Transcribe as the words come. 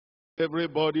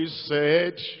Everybody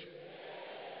said,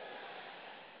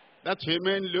 that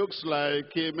amen looks like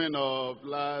amen of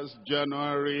last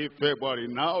January, February.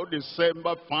 Now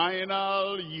December,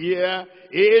 final year,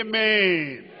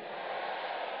 amen.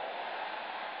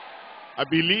 I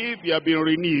believe you have been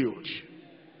renewed.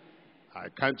 I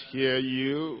can't hear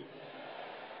you.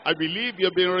 I believe you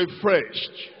have been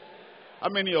refreshed. How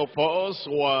many of us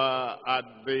were at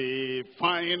the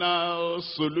final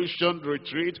solution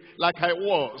retreat like I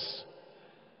was?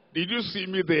 Did you see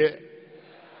me there?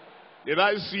 Did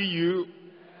I see you?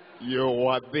 You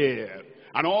were there.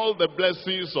 And all the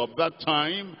blessings of that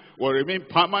time will remain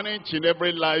permanent in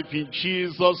every life in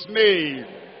Jesus' name.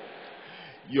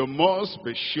 You must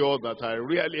be sure that I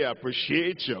really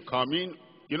appreciate your coming.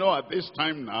 You know, at this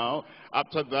time now,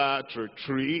 after that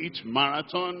retreat,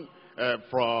 marathon,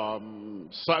 from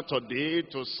Saturday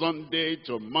to Sunday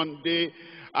to Monday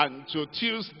and to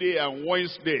Tuesday and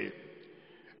Wednesday,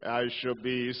 I should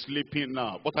be sleeping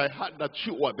now. But I heard that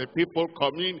you were the people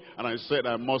coming, and I said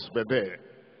I must be there.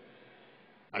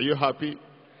 Are you happy?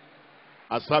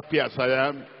 As happy as I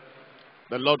am?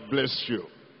 The Lord bless you.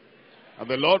 And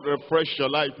the Lord refresh your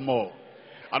life more.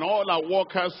 And all our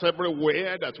workers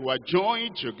everywhere that we are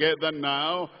joined together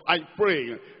now, I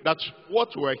pray that what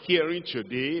we're hearing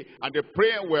today and the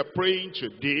prayer we're praying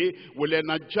today will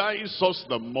energize us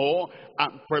the more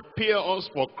and prepare us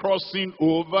for crossing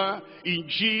over in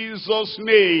Jesus'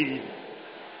 name.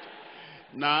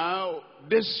 Now,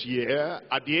 this year,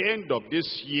 at the end of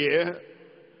this year,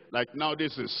 like now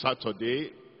this is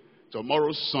Saturday,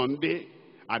 tomorrow Sunday,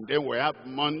 and then we have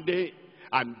Monday,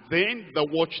 and then the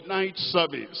watch night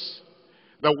service.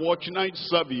 The watch night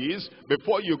service,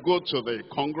 before you go to the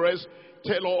Congress,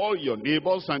 tell all your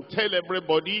neighbors and tell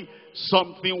everybody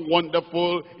something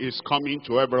wonderful is coming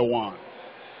to everyone.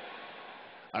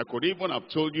 I could even have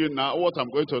told you now what I'm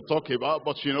going to talk about,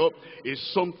 but you know,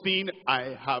 it's something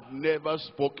I have never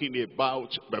spoken about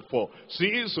before.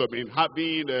 Since we've been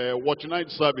having a watch night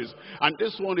service, and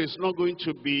this one is not going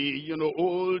to be, you know,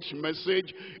 old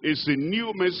message. It's a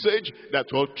new message that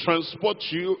will transport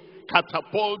you,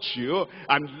 catapult you,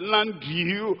 and land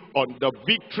you on the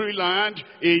victory land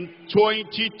in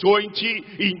 2020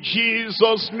 in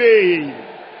Jesus' name.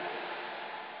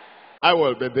 I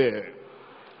will be there.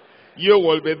 You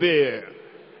will be there.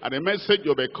 And the message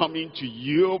will be coming to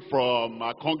you from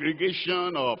a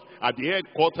congregation at the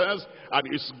headquarters,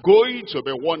 and it's going to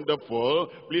be wonderful.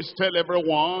 Please tell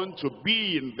everyone to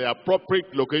be in the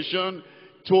appropriate location.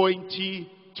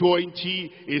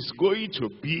 2020 is going to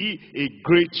be a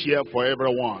great year for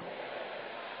everyone.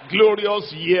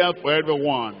 Glorious year for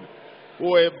everyone.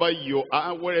 Wherever you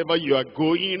are, wherever you are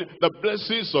going, the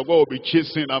blessings of God will be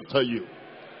chasing after you.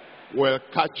 Will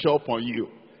catch up on you.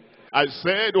 I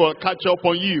said will catch up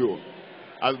on you.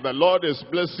 As the Lord is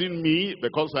blessing me,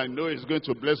 because I know He's going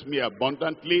to bless me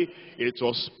abundantly, it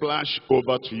will splash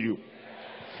over to you.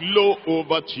 Flow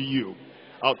over to you.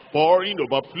 Outpouring,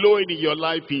 overflowing in your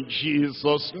life in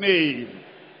Jesus' name.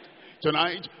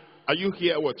 Tonight, are you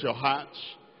here with your heart,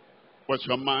 with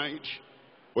your mind,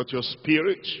 with your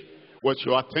spirit, with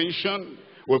your attention,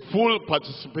 with full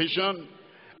participation,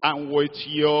 and with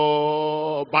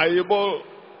your Bible?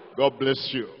 God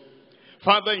bless you.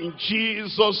 Father, in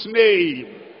Jesus' name,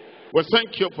 we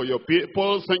thank you for your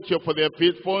people. Thank you for their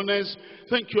faithfulness.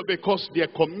 Thank you because they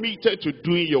are committed to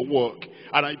doing your work.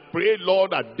 And I pray, Lord,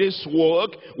 that this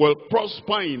work will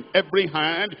prosper in every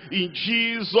hand in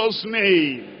Jesus'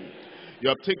 name. You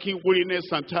are taking weariness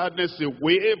and tiredness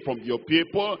away from your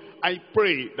people. I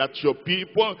pray that your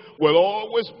people will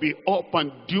always be up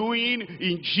and doing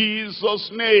in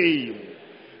Jesus' name.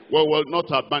 We will not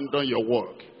abandon your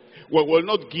work. We will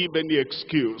not give any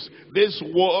excuse. This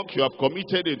work you have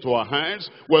committed into our hands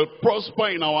will prosper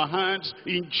in our hands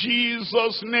in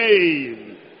Jesus'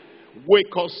 name.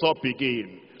 Wake us up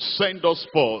again. Send us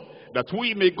forth that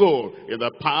we may go in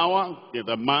the power, in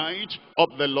the might of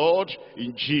the Lord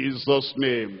in Jesus'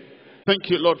 name. Thank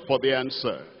you, Lord, for the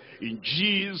answer. In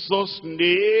Jesus'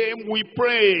 name we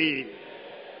pray.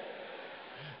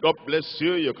 God bless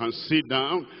you. You can sit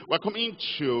down. We're coming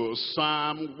to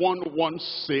Psalm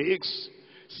 116,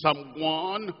 Psalm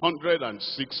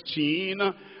 116.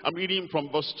 I'm reading from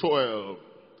verse 12.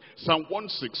 Psalm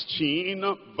 116,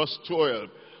 verse 12.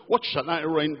 What shall I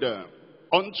render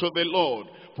unto the Lord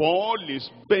for all his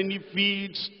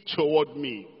benefits toward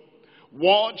me?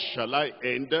 What shall I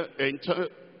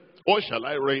what shall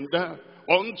I render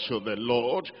unto the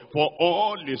Lord for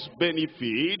all his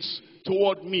benefits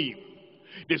toward me?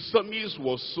 The psalmist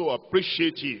was so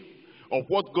appreciative of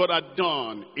what God had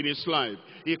done in his life.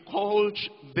 He called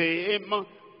them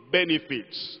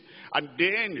benefits. And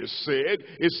then he said,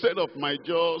 instead of my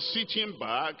just sitting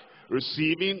back,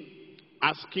 receiving,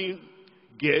 asking,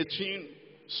 getting,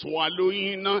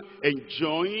 swallowing,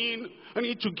 enjoying, I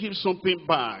need to give something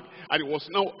back. And he was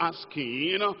now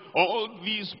asking, all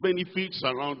these benefits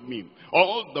around me,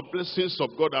 all the blessings of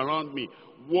God around me,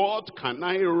 what can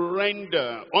I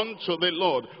render unto the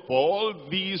Lord for all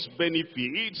these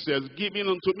benefits he has given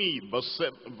unto me? Verse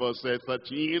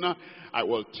 13, I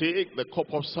will take the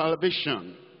cup of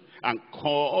salvation and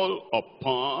call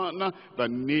upon the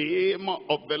name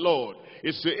of the Lord.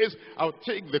 It says, I'll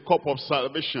take the cup of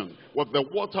salvation with the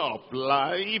water of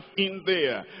life in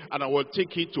there, and I will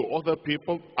take it to other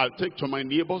people. I'll take to my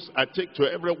neighbors. I'll take to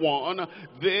everyone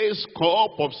this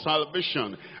cup of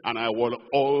salvation, and I will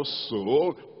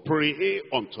also pray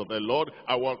unto the Lord.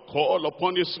 I will call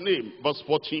upon his name. Verse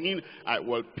 14, I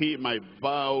will pay my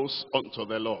vows unto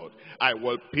the Lord. I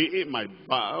will pay my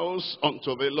vows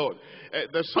unto the Lord.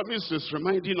 The psalmist is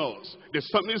reminding us, the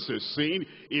psalmist is saying,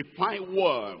 if I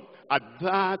were at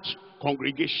that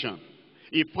congregation,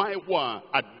 if I were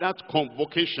at that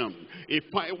convocation, if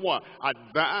I were at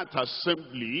that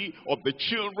assembly of the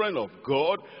children of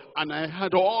God, and I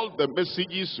had all the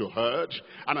messages you heard,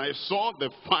 and I saw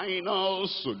the final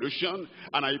solution,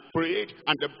 and I prayed,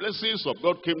 and the blessings of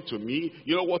God came to me,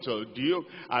 you know what I'll do?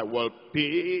 I will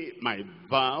pay my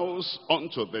vows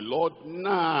unto the Lord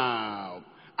now.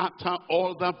 After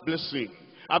all that blessing,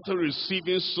 after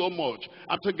receiving so much,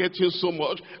 after getting so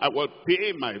much, I will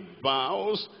pay my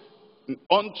vows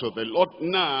unto the Lord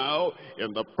now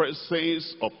in the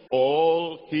presence of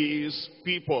all his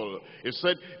people. He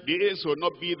said, this will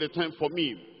not be the time for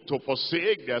me to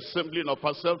forsake the assembling of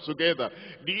ourselves together.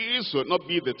 This will not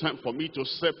be the time for me to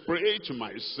separate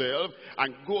myself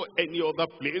and go any other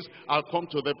place. I'll come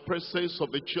to the presence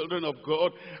of the children of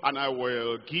God, and I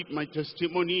will give my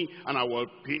testimony, and I will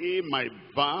pay my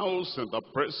vows in the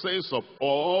presence of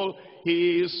all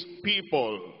his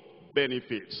people.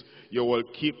 Benefits. You will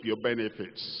keep your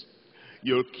benefits.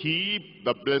 You'll keep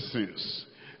the blessings.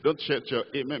 Don't let your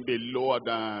amen be lower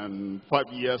than 5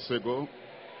 years ago.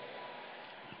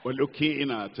 We're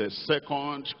looking at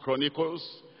Second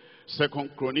Chronicles.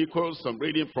 Second Chronicles, I'm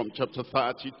reading from chapter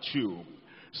 32.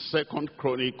 Second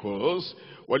Chronicles,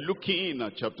 we're looking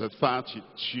at chapter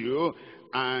 32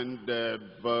 and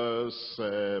verse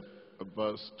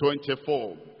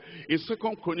 24. In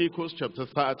Second Chronicles chapter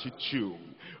 32,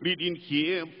 reading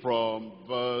here from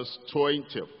verse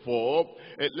 24,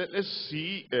 let's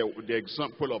see the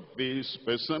example of this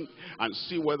person and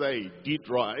see whether he did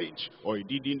right or he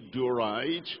didn't do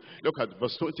right. Look at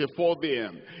verse 24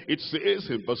 there. It says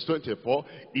in verse 24,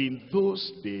 in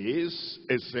those days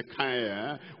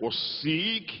Hezekiah was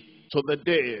sick to the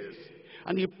death,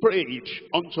 and he prayed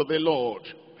unto the Lord,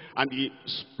 and he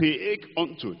spake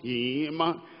unto him,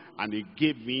 and he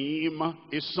gave him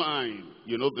a sign.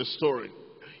 You know the story.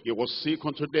 He was sick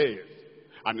unto death.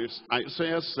 And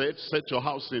Isaiah said, set your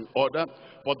house in order,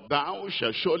 for thou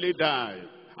shalt surely die.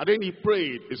 And then he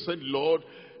prayed. He said, Lord,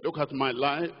 look at my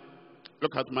life.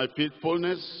 Look at my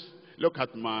faithfulness. Look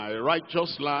at my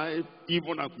righteous life,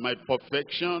 even at my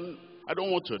perfection. I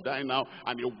don't want to die now.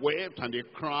 And he wept and he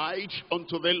cried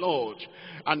unto the Lord.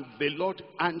 And the Lord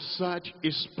answered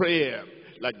his prayer,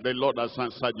 like the Lord has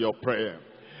answered your prayer.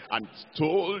 And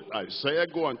told Isaiah,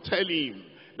 go and tell him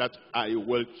that I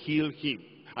will heal him,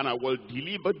 and I will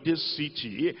deliver this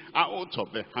city out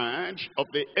of the hand of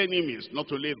the enemies.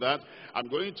 Not only that, I'm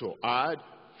going to add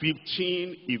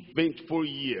 15 eventful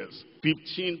years,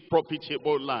 15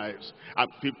 profitable lives, and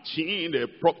 15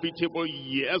 profitable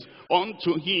years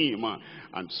unto him.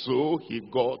 And so he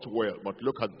got well. But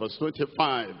look at verse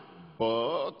 25.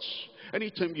 But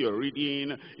anytime you're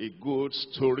reading a good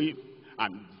story,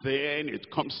 and then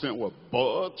it comes in with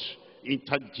but,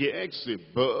 interjects a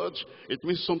but, it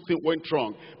means something went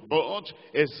wrong. But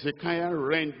Hezekiah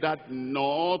rendered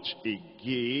not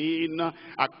again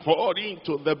according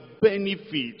to the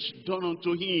benefit done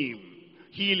unto him.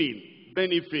 Healing,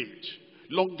 benefit.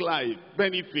 Long life,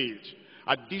 benefit.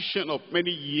 Addition of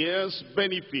many years,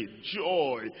 benefit.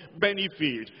 Joy,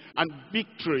 benefit. And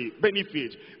victory,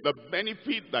 benefit. The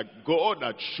benefit that God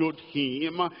had showed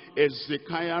him,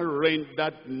 Hezekiah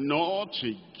rendered not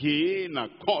again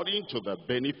according to the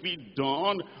benefit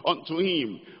done unto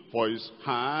him, for his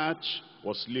heart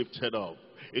was lifted up.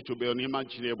 It will be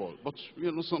unimaginable, but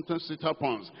you know, sometimes it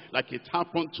happens, like it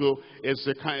happened to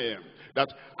Hezekiah,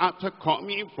 that after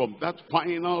coming from that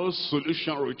final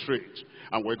solution retreat,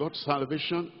 and we got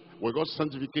salvation, we got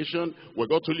sanctification, we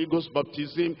got Holy Ghost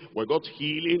baptism, we got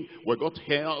healing, we got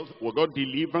health, we got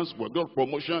deliverance, we got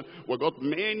promotion, we got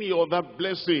many other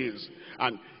blessings.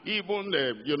 And even,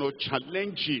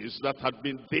 challenges that had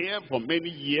been there for many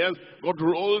years, God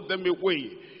rolled them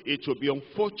away. It would be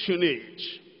unfortunate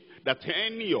that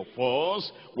any of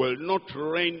us will not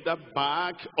render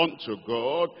back unto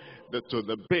God to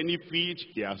the benefit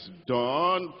he has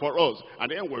done for us. And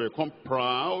then we become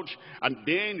proud, and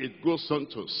then it goes on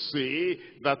to say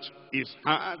that his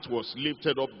heart was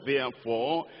lifted up,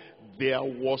 therefore there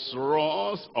was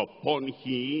wrath upon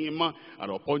him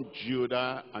and upon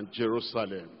Judah and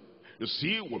Jerusalem. You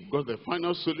see, we've got the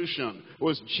final solution,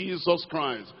 was Jesus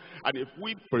Christ. And if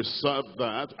we preserve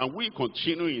that and we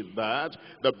continue in that,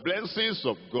 the blessings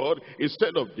of God,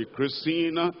 instead of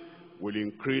decreasing, will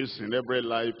increase in every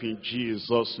life in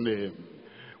Jesus' name.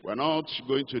 We're not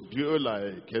going to do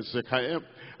like Hezekiah,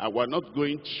 and we're not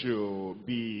going to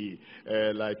be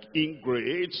like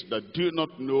ingrates that do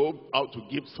not know how to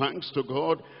give thanks to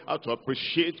God, how to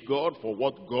appreciate God for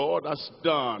what God has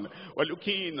done. We're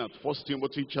looking at 1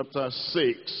 Timothy chapter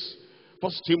 6.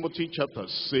 1 Timothy chapter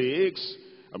 6,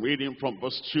 I'm reading from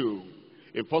verse 2.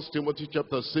 In 1 Timothy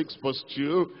chapter 6, verse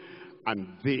 2, and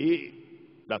they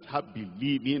that have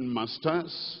believing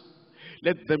masters,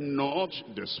 let them not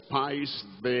despise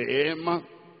them,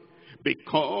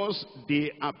 because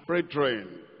they are brethren,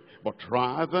 but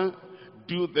rather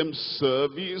do them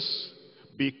service,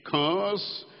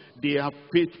 because they are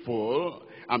faithful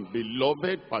and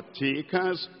beloved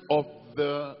partakers of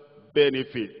the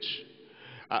benefit.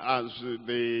 As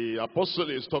the apostle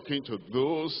is talking to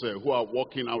those who are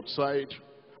working outside,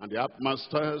 and they have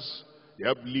masters, they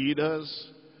have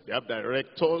leaders, they have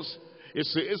directors. It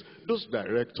says those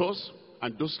directors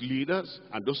and those leaders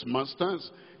and those masters,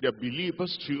 they're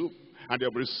believers too, and they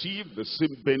have received the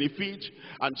same benefit.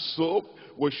 And so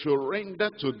we should render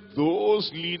to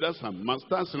those leaders and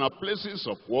masters in our places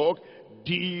of work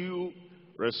due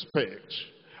respect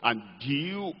and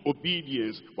due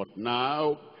obedience. But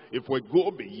now, if we go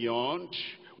beyond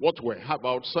what we have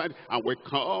outside and we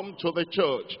come to the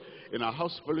church, in our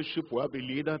house fellowship we have a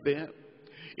leader there,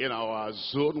 in our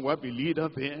zone we have a leader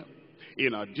there,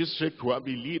 in our district we have a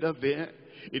leader there,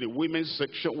 in the women's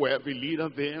section we have a leader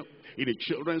there, in the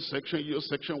children's section, youth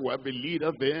section, we have a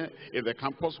leader there, in the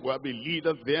campus we have a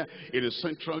leader there, in the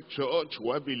central church we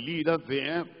have a leader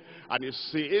there. And it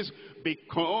says,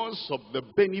 because of the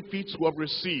benefits we have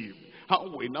received,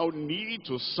 how we now need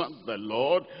to serve the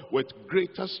Lord with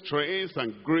greater strength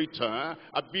and greater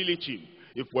ability.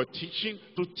 If we're teaching,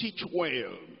 to teach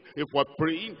well. If we're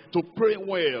praying, to pray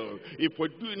well. If we're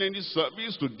doing any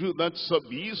service, to do that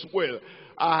service well.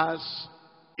 As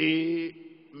a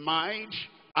mind,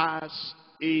 as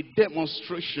a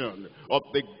demonstration of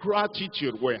the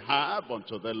gratitude we have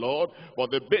unto the Lord for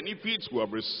the benefits we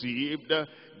have received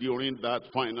during that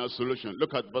final solution.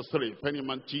 Look at verse 3. If any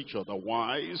man teach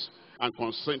otherwise, and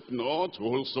consent not to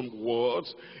wholesome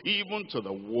words, even to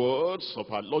the words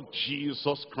of our Lord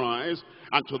Jesus Christ,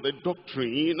 and to the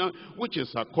doctrine which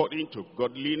is according to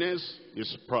godliness,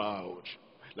 is proud.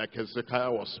 Like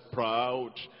Hezekiah was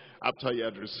proud after he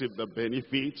had received the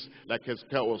benefits, like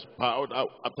Hezekiah was proud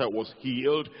after he was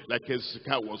healed, like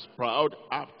Hezekiah was proud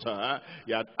after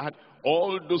he had had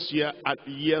all those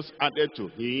years added to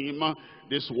him.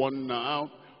 This one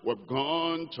now, we've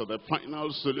gone to the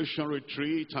final solution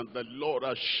retreat, and the Lord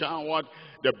has showered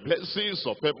the blessings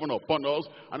of heaven upon us,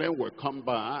 and then we'll come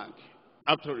back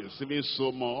after receiving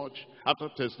so much, after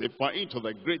testifying to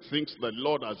the great things the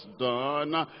Lord has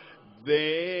done.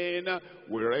 Then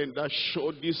we render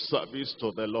shoddy service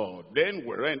to the Lord. Then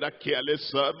we render careless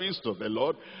service to the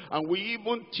Lord. And we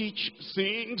even teach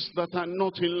things that are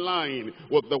not in line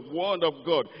with the word of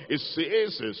God. It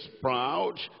says it's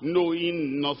proud,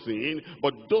 knowing nothing,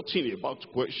 but doting about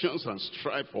questions and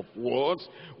strife of words,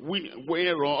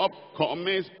 whereof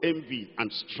cometh envy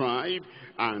and strife,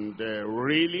 and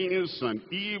railings and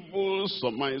evil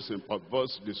surmising,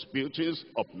 perverse disputings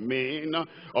of men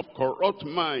of corrupt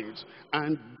minds,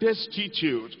 and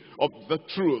destitute of the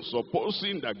truth,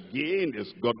 supposing that gain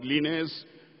is godliness.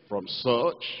 From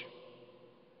such,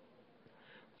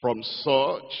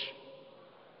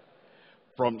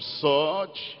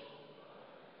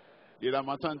 did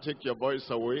Amatan take your voice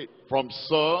away? From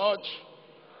such,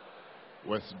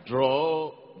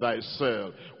 withdraw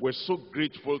thyself. We're so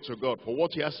grateful to God for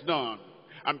what he has done.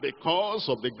 And because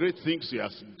of the great things he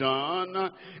has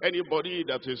done, anybody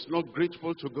that is not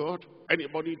grateful to God,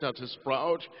 anybody that is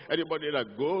proud, anybody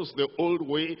that goes the old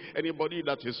way, anybody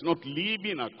that is not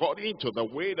living according to the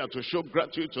way that to show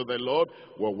gratitude to the Lord,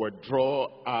 will withdraw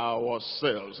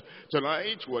ourselves.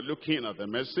 Tonight we're looking at the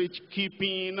message,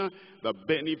 keeping the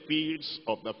benefits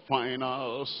of the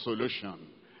final solution.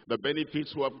 The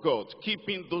benefits we have got,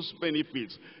 keeping those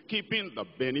benefits, keeping the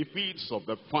benefits of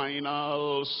the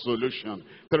final solution.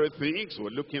 Three things we're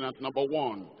looking at. Number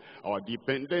one, our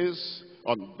dependence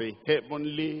on the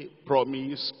heavenly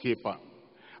promise keeper.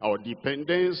 Our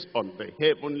dependence on the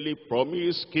heavenly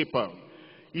promise keeper.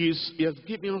 He has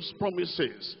given us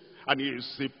promises, and he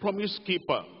is a promise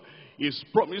keeper. His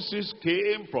promises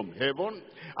came from heaven,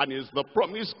 and is the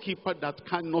promise keeper that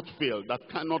cannot fail, that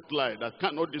cannot lie, that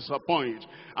cannot disappoint.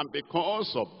 And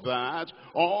because of that,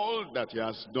 all that he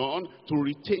has done to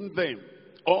retain them,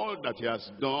 all that he has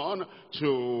done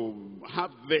to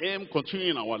have them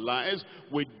continue in our lives,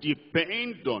 we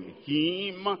depend on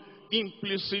him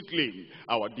implicitly.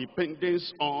 Our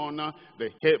dependence on the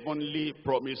heavenly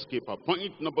promise keeper.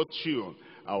 Point number two,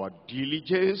 our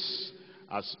diligence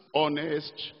as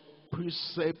honest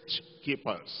precept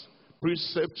keepers.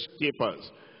 Precept keepers.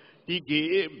 He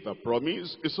gave the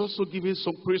promise. He's also giving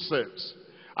some precepts.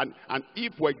 And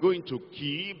if we're going to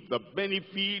keep the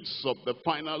benefits of the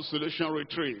final solution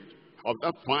retreat, of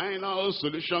that final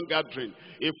solution gathering,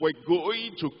 if we're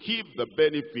going to keep the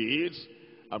benefits,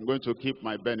 I'm going to keep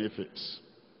my benefits.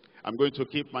 I'm going to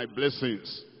keep my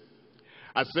blessings.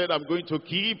 I said I'm going to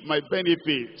keep my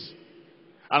benefits.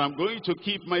 And I'm going to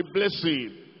keep my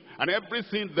blessing. And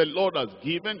everything the Lord has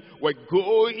given, we're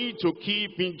going to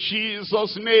keep in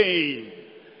Jesus' name.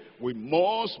 We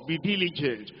must be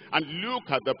diligent and look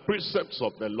at the precepts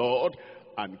of the Lord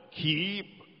and keep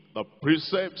the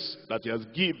precepts that he has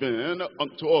given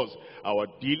unto us. Our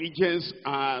diligence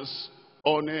as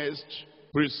honest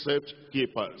precept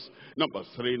keepers. Number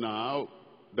three now,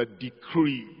 the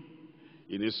decree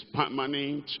in his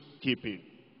permanent keeping.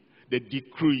 The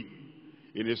decree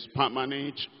in his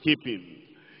permanent keeping.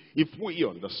 If we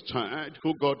understand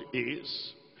who God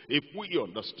is, if we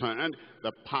understand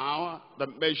the power, the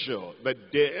measure, the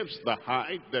depth, the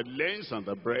height, the length, and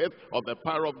the breadth of the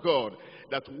power of God,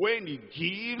 that when he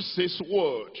gives his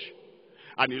word,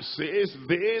 and he says,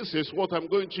 this is what I'm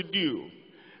going to do,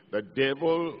 the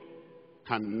devil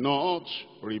cannot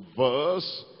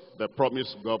reverse the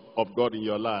promise of God in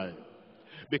your life.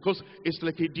 Because it's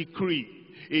like a decree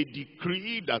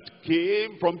that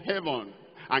came from heaven.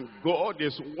 And God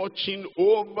is watching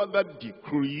over that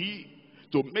decree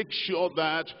to make sure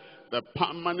that the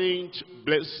permanent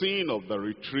blessing of the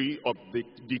retreat, of the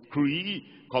decree,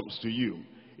 comes to you.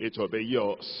 It will be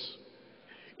yours.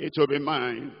 It will be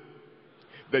mine.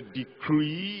 The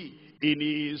decree in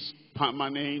his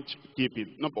permanent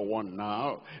keeping. Number one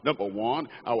now. Number one,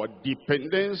 our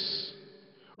dependence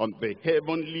on the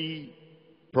heavenly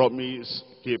promise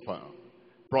keeper.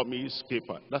 Promise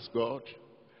keeper. That's God.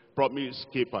 Promise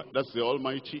keeper. That's the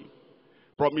Almighty.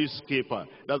 Promise keeper.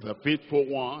 That's the faithful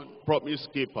one. Promise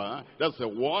keeper. That's the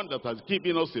one that has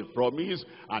given us a promise.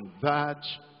 And that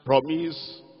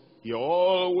promise, he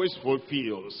always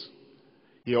fulfills.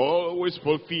 He always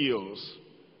fulfills.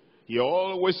 He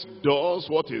always does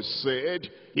what he said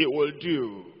he will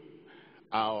do.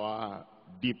 Our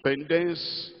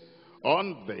dependence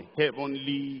on the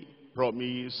heavenly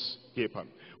promise keeper.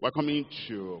 We're coming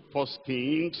to 1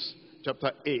 Kings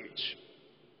chapter 8.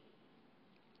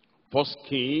 1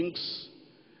 Kings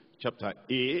chapter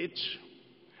 8.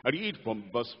 I read from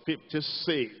verse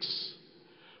 56.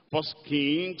 1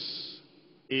 Kings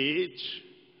 8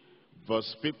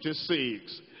 verse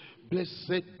 56.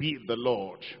 Blessed be the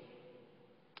Lord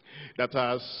that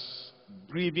has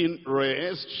given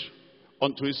rest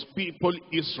unto his people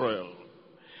Israel,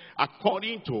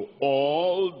 according to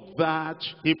all that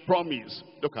he promised.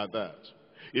 Look at that.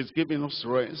 He's giving us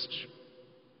rest.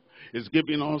 He's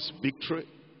giving us victory.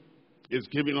 He's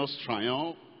giving us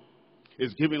triumph.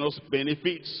 He's giving us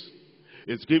benefits.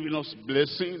 He's giving us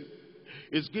blessing.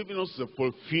 He's giving us the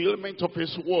fulfillment of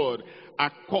his word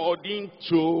according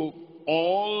to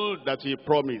all that he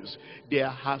promised. There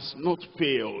has not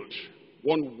failed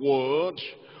one word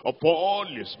of all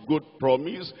his good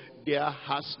promise. There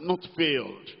has not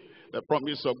failed. The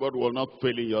promise of God will not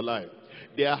fail in your life.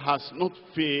 There has not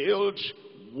failed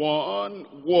one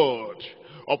word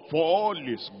of all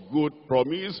his good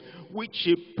promise, which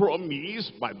he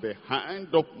promised by the hand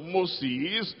of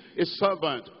Moses, his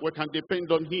servant. We can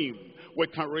depend on him. We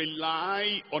can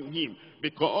rely on him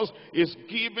because he's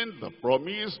given the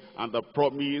promise, and the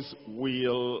promise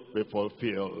will be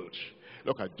fulfilled.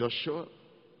 Look at Joshua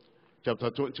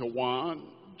chapter 21,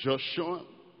 Joshua,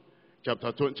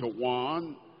 chapter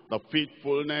 21, the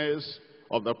faithfulness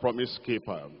of the promise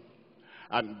keeper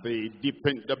and the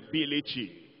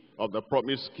dependability of the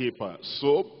promise keeper.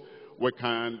 So we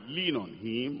can lean on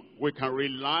him, we can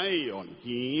rely on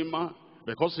him,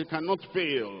 because he cannot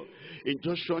fail. In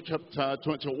Joshua chapter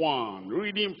 21,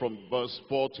 reading from verse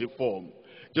 44.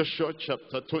 Joshua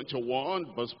chapter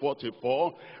 21, verse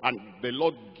 44, and the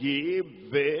Lord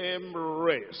gave them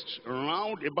rest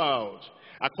round about,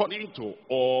 according to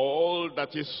all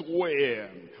that is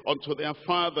sworn unto their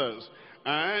fathers.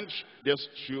 And there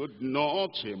stood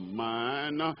not a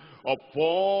man of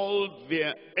all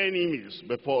their enemies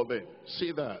before them.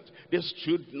 See that? There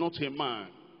stood not a man,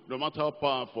 no matter how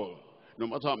powerful, no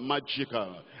matter how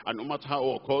magical, and no matter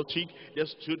how occultic, there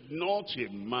stood not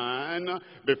a man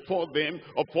before them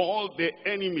of all their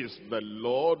enemies. The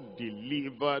Lord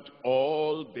delivered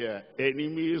all their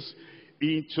enemies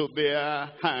into their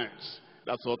hands.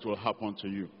 That's what will happen to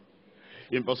you.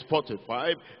 In verse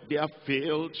 45, there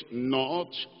failed not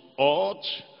aught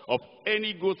of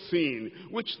any good thing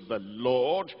which the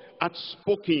Lord had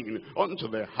spoken unto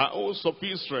the house of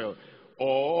Israel.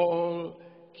 All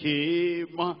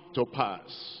came to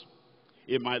pass.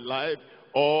 In my life,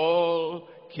 all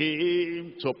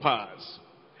came to pass.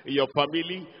 In your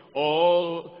family,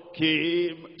 all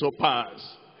came to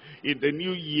pass. In the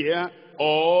new year,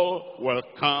 all will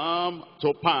come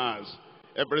to pass.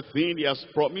 Everything he has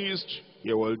promised,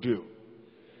 he will do.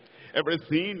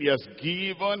 Everything he has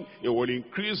given, he will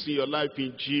increase in your life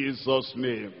in Jesus'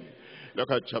 name.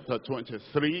 Look at chapter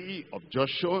 23 of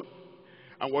Joshua.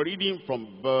 And we're reading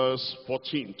from verse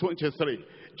 14, 23.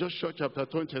 Joshua chapter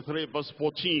 23, verse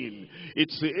 14.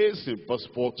 It says in verse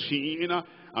 14,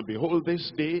 and behold,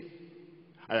 this day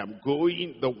I am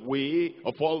going the way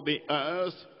of all the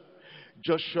earth.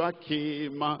 Joshua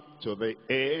came to the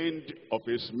end of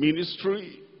his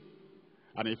ministry,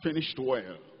 and he finished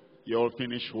well. You all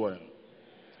finished well.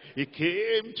 He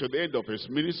came to the end of his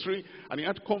ministry, and he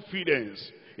had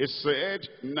confidence. He said,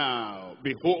 now,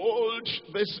 behold,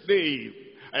 this day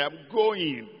I am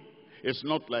going. It's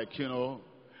not like,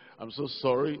 I'm so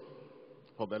sorry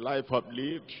for the life I've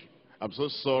lived. I'm so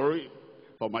sorry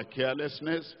for my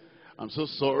carelessness. I'm so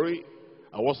sorry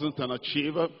I wasn't an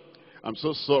achiever. I'm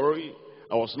so sorry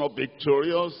I was not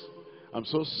victorious. I'm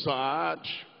so sad.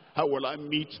 How will I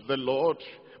meet the Lord?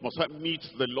 Must I meet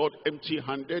the Lord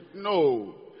empty-handed?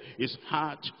 No. His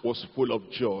heart was full of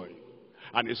joy.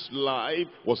 And his life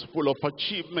was full of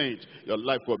achievement. Your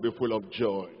life will be full of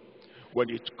joy. When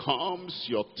it comes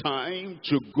your time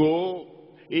to go,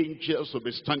 angels will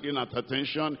be standing at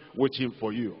attention, waiting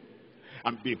for you.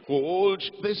 And behold,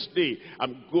 this day,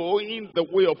 I'm going the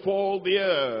way of all the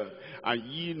earth. And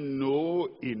ye know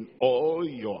in all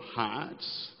your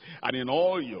hearts and in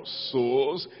all your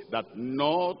souls that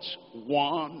not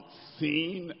one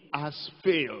thing has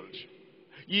failed.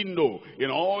 Ye know in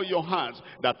all your hearts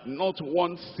that not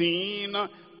one thing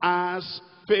has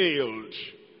failed.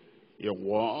 In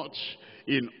what?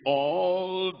 In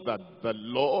all that the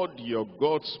Lord your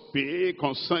God spake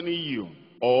concerning you,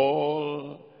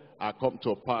 all are come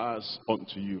to pass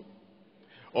unto you.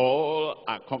 All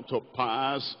are come to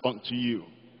pass unto you.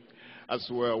 As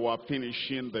we were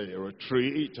finishing the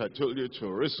retreat, I told you to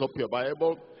raise up your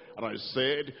Bible, and I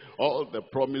said, all the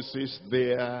promises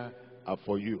there are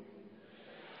for you.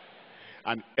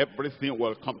 And everything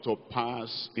will come to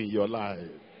pass in your life.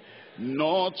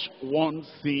 Not one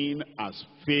thing has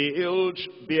failed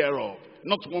thereof.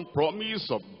 Not one promise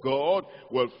of God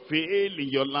will fail in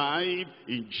your life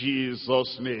in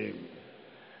Jesus' name.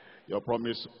 Your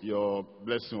promise, your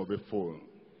blessing will be full.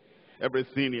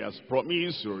 Everything he has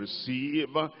promised you receive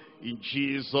in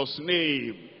Jesus'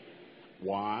 name.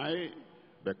 Why?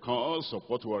 Because of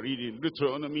what we're reading in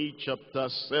Deuteronomy chapter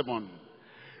 7.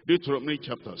 Deuteronomy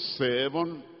chapter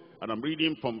 7, and I'm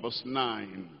reading from verse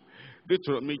 9.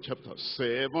 Deuteronomy chapter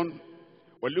 7,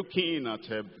 we're looking at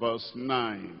verse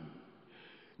 9.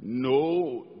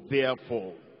 Know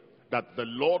therefore that the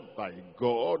Lord thy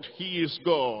God, he is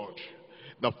God,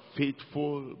 the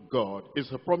faithful God.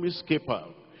 Is a promise keeper.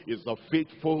 Is a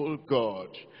faithful God.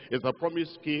 Is a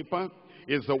promise keeper.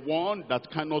 Is the one that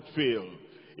cannot fail.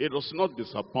 It does not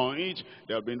disappoint.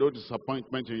 There will be no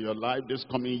disappointment in your life this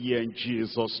coming year in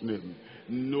Jesus' name.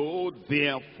 Know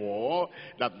therefore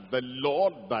that the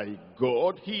Lord thy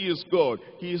God, he is God.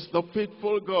 He is the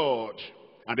faithful God.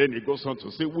 And then he goes on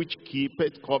to say, which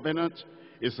keepeth covenant,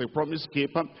 is a promise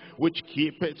keeper, which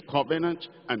keepeth covenant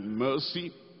and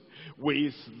mercy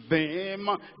with them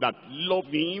that love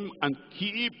him and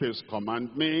keep his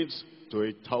commandments to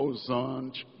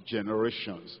 1,000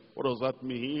 generations. What does that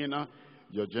mean?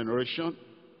 Your generation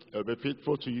will be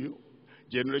faithful to you.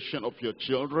 Generation of your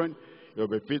children, you'll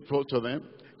be faithful to them.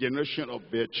 Generation of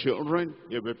their children,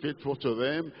 you'll be faithful to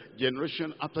them.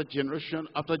 Generation after generation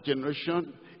after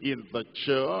generation in the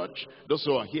church. Those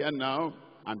who are here now,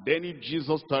 and then if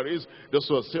Jesus tarries, those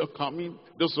who are still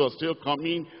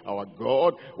coming, our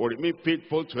God will remain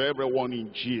faithful to everyone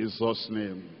in Jesus'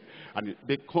 name. And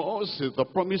because he's the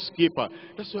promise keeper,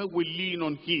 that's why we lean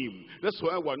on him. That's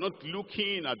why we're not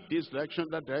looking at this direction,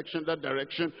 that direction, that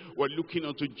direction. We're looking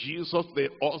unto Jesus, the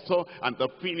author and the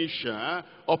finisher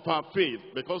of our faith.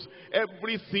 Because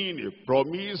everything he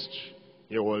promised,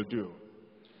 he will do.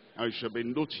 And we should be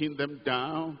noting them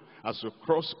down as we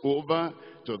cross over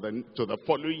to the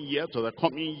following year, to the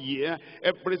coming year.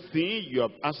 Everything you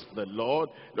have asked the Lord,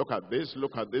 look at this,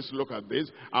 look at this, look at this.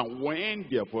 And when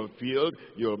they are fulfilled,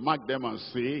 you'll mark them and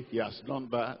say, he has done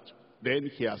that,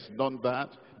 then he has done that,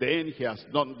 then he has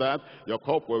done that. Your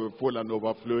cup will be full and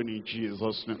overflowing in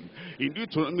Jesus' name. In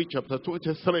Deuteronomy chapter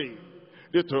 23,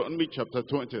 Deuteronomy chapter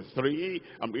 23,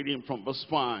 I'm reading from verse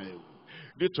 5.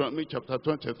 Deuteronomy chapter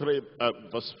 23,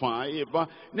 verse 5.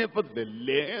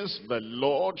 Nevertheless, the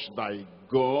Lord thy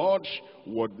God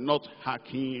would not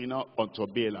hearken unto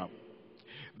Balaam.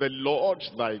 The Lord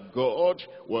thy God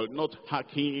will not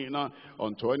hearken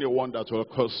unto anyone that will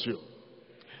curse you.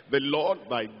 The Lord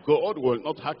thy God will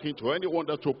not hearken to anyone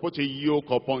that will put a yoke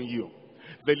upon you.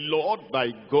 The Lord thy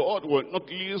God will not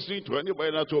listen to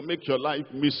anybody that will make your life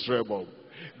miserable.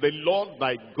 The Lord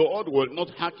thy God will not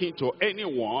hearken to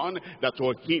anyone that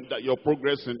will hinder your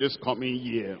progress in this coming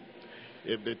year.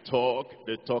 If they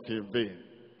talk in vain.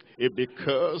 If they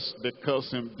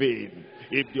curse in vain.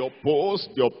 If they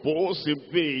oppose in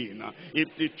vain. If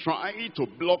they try to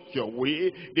block your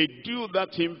way, they do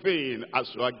that in vain.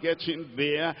 As you are getting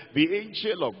there, the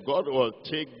angel of God will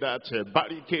take that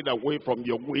barricade away from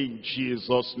your way in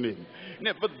Jesus' name.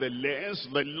 Nevertheless,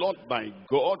 the Lord thy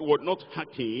God would not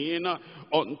hearken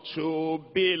unto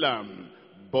Balaam,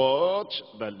 but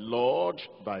the Lord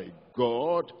thy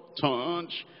God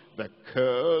turned the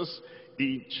curse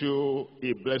into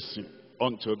a blessing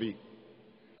unto thee.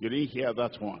 You didn't hear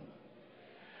that one.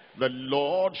 The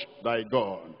Lord thy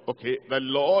God, okay, the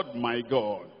Lord my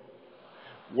God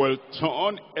will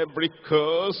turn every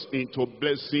curse into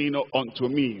blessing unto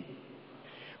me,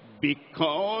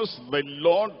 because the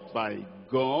Lord thy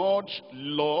God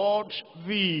loved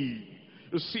thee.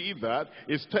 You see that?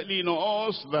 It's telling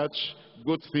us that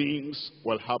good things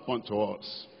will happen to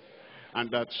us. And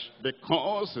that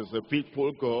because he's a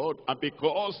faithful God, and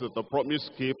because he's the promise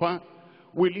keeper,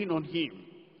 we lean on him.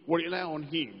 We rely on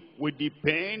him. We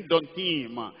depend on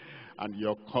him. And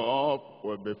your cup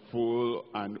will be full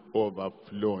and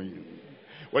overflowing.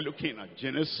 We're looking at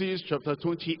Genesis chapter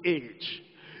 28.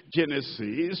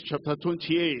 Genesis chapter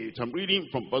 28. I'm reading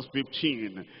from verse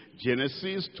 15.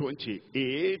 Genesis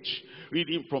 28,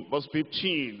 reading from verse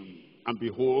 15. And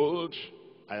behold,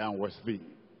 I am with thee,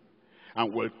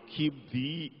 and will keep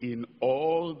thee in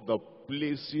all the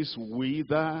places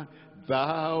whither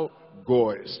thou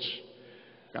goest.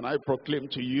 Can I proclaim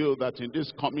to you that in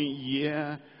this coming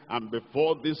year, and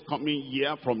before this coming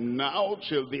year, from now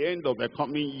till the end of the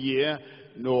coming year,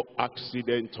 no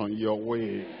accident on your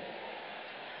way.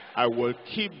 I will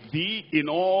keep thee in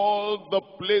all the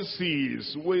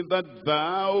places whither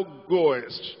thou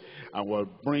goest, and will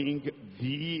bring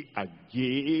thee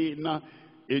again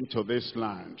into this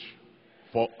land.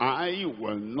 For I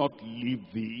will not leave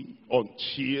thee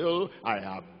until I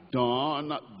have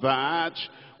done that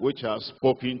which I have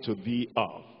spoken to thee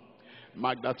of.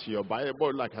 Mark that in your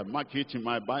Bible like I mark it in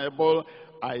my Bible.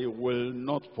 I will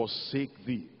not forsake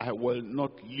thee. I will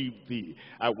not leave thee.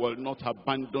 I will not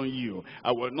abandon you.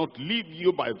 I will not leave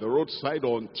you by the roadside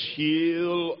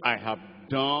until I have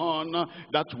done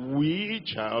that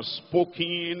which I have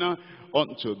spoken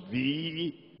unto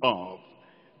thee of.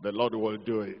 The Lord will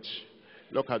do it.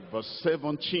 Look at verse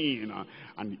 17.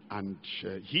 And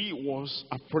he was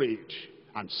afraid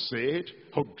and said,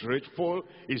 how dreadful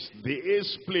is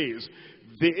this place?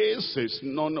 This is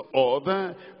none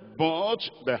other but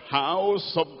the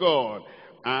house of God,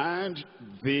 and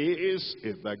this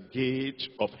is the gate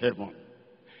of heaven.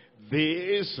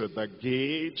 This is the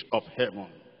gate of heaven.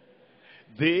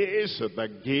 This is the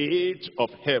gate of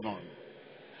heaven.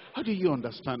 How do you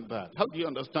understand that? How do you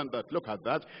understand that? Look at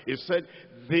that. It said,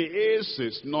 this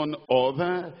is none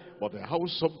other but the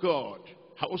house of God.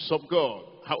 House of God.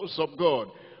 House of God.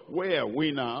 Where are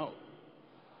we now?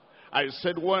 I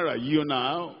said, where are you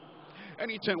now?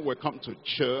 Anytime we come to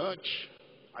church,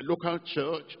 a local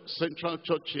church, central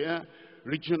church here,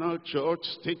 regional church,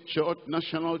 state church,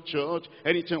 national church,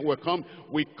 anytime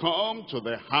we come to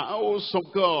the house of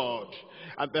God.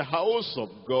 And the house of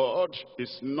God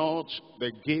is not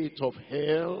the gate of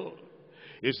hell.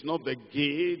 It's not the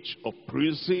gate of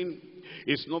prison.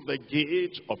 It's not the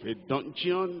gate of a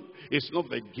dungeon. It's not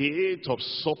the gate of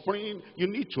suffering. You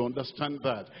need to understand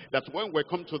that when we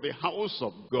come to the house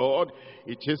of God,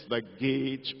 it is the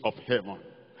gate of heaven.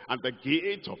 And the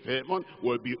gate of heaven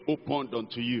will be opened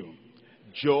unto you.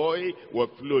 Joy will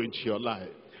flow into your life.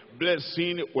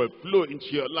 Blessing will flow into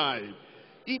your life.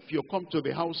 If you come to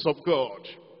the house of God,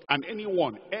 and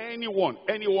anyone,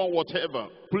 whatever,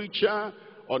 preacher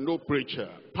or no preacher,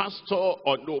 pastor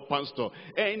or no pastor,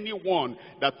 anyone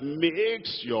that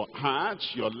makes your heart,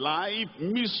 your life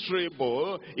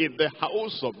miserable in the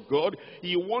house of God,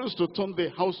 he wants to turn the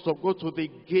house of God to the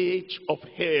gate of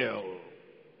hell.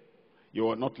 You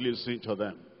will not listen to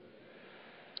them.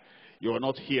 You will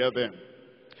not hear them.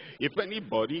 If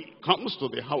anybody comes to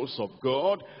the house of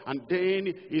God and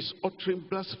then is uttering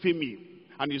blasphemy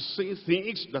and is saying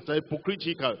things that are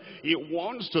hypocritical, he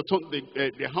wants to turn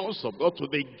the house of God to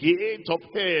the gate of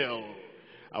hell.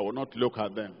 I will not look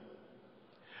at them.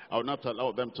 I will not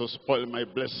allow them to spoil my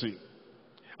blessing.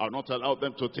 I will not allow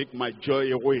them to take my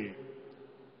joy away.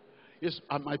 Yes,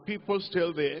 are my people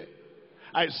still there?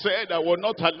 I said I will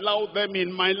not allow them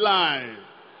in my life.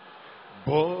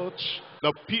 But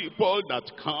the people that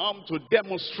come to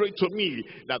demonstrate to me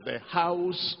that the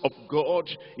house of God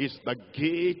is the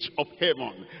gate of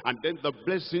heaven, and then the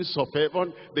blessings of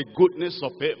heaven, the goodness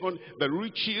of heaven, the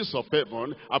riches of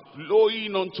heaven are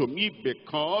flowing unto me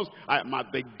because I'm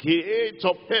at the gate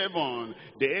of heaven.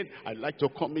 Then I like to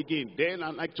come again. Then I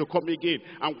like to come again.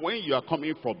 And when you are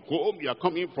coming from home, you are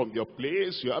coming from your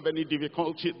place, you have any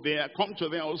difficulty there, come to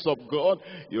the house of God,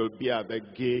 you'll be at the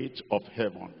gate of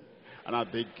heaven. And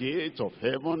at the gate of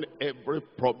heaven, every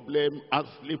problem,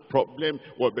 earthly problem,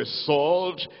 will be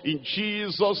solved in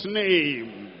Jesus'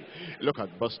 name. Look at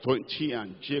verse 20.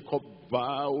 And Jacob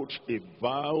vowed a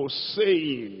vow,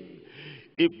 saying,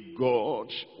 if God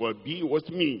will be with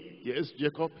me, yes,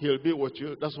 Jacob, he'll be with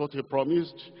you. That's what he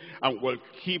promised. And will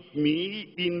keep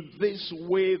me in this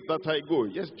way that I go.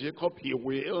 Yes, Jacob, he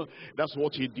will. That's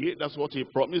what he did. That's what he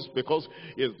promised, because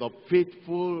he's the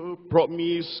faithful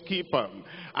promise keeper.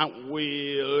 And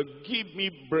will give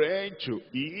me bread to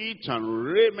eat and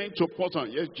raiment to put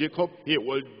on. Yes, Jacob, he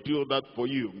will do that for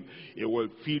you. He will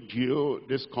feed you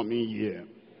this coming year.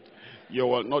 You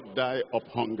will not die of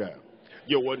hunger.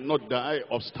 You will not die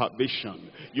of starvation.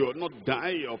 You will not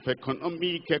die of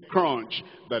economic crunch.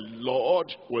 The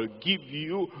Lord will give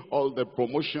you all the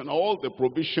promotion, all the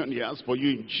provision he has for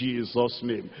you in Jesus'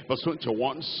 name. Verse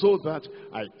 21, so that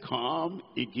I come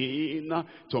again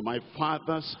to my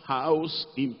father's house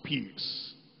in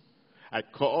peace. I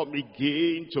come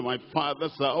again to my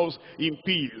father's house in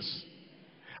peace.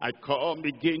 I come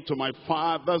again to my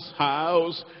father's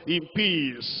house in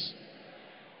peace.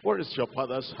 Where is your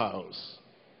father's house?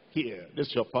 Here. This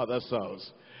is your father's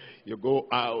house. You go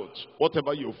out.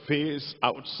 Whatever you face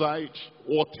outside,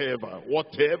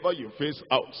 whatever you face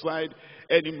outside,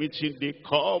 any meeting, they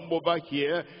come over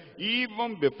here.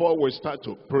 Even before we start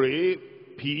to pray,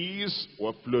 peace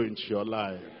will flow into your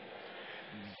life.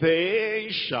 Then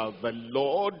shall the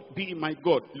Lord be my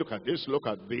God. Look at this,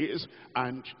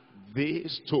 and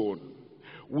this stone,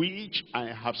 which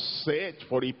I have set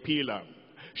for a pillar,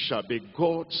 shall be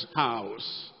God's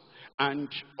house. And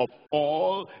of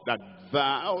all that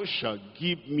thou shalt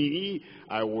give me,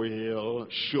 I will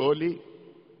surely,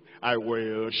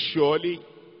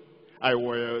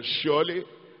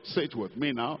 say it with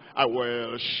me now, I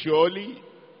will surely,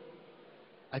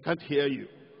 I can't hear you.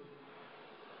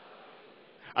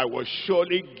 I will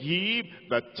surely give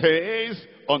the tithes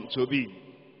unto thee.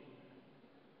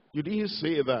 You didn't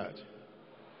say that.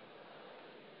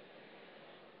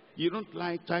 You don't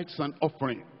like tithes and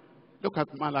offering. Look at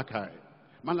Malachi.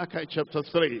 Malachi chapter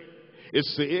 3. It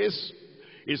says,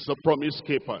 it's a promise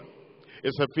keeper.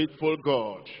 It's a faithful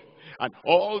God. And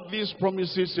all these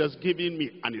promises he has given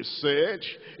me. And he said,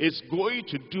 he's going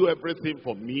to do everything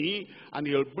for me. And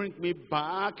he'll bring me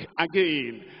back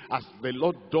again. As the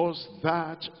Lord does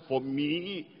that for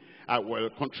me, I will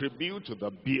contribute to the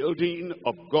building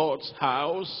of God's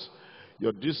house.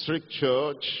 Your district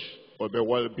church will be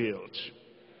well built.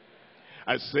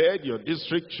 I said your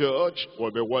district church will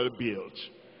be well built.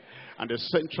 And the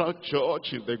central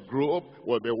church in the group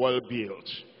will be well built.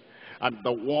 And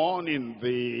the one in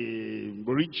the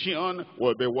region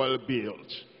will be well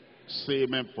built. Say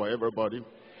amen for everybody.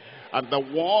 And the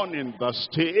one in the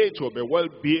state will be well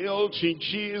built in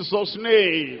Jesus'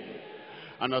 name.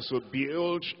 And as we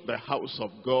build the house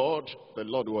of God, the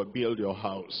Lord will build your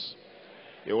house.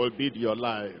 He will build your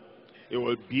life. He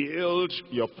will build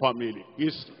your family.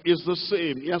 It's the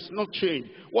same. He has not changed.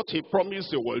 What he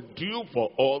promised he will do for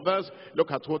others.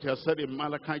 Look at what he has said in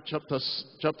Malachi chapter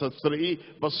 3,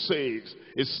 verse 6.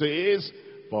 It says,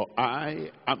 for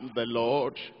I am the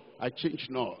Lord, I change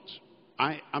not.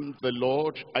 I am the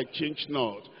Lord, I change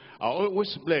not. I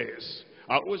always bless.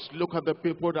 I always look at the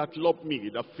people that love me,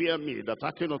 that fear me, that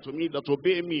hearken unto me, that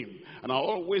obey me. And I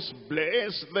always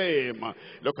bless them.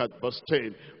 Look at verse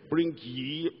 10. Bring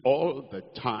ye all the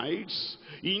tithes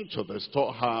into the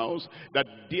storehouse, that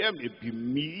there may be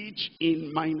meat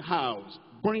in mine house.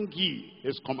 Bring ye,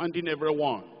 is commanding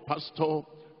everyone, pastor,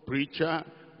 preacher,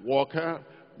 worker,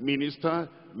 minister,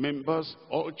 members,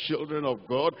 all children of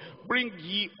God. Bring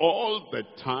ye all the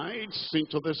tithes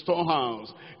into the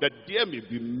storehouse, that there may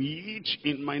be meat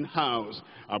in mine house,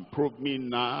 and prove me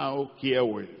now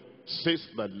herewith, says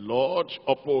the Lord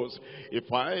of hosts,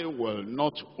 if I will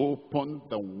not open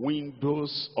the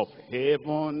windows of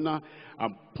heaven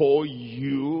and pour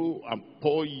you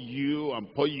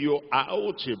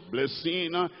out a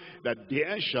blessing, that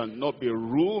there shall not be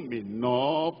room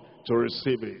enough to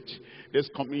receive it. This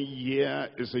coming year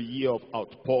is a year of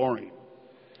outpouring,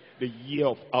 the year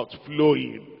of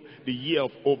outflowing, the year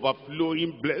of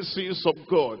overflowing blessings of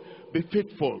God. Be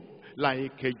faithful.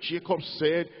 Like Jacob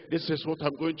said, this is what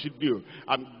I'm going to do.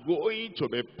 I'm going to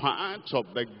be part of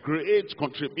the great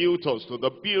contributors to the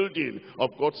building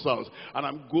of God's house. And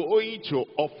I'm going to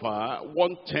offer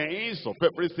 1/10 of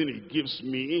everything he gives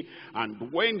me.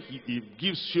 And when he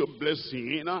gives you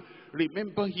blessing,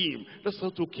 remember him. That's how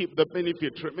to keep the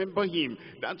benefit. Remember him.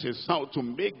 That is how to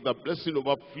make the blessing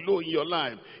overflow in your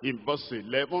life. In verse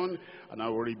 11, and I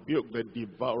will rebuke the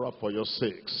devourer for your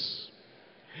sakes.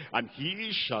 And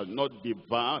he shall not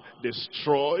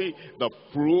destroy the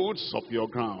fruits of your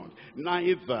ground,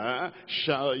 neither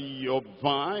shall your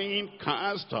vine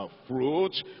cast her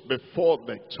fruit before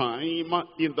the time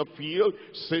in the field,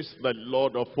 says the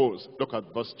Lord of hosts. Look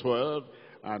at verse 12.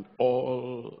 And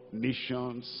all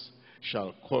nations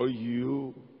shall call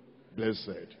you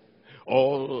blessed.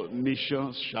 All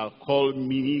nations shall call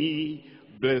me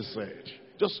blessed.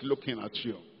 Just looking at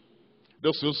you.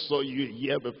 Those who saw you a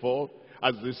year before,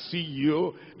 as they see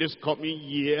you this coming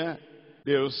year,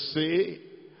 they'll say,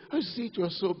 I see you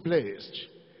are so blessed.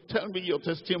 Tell me your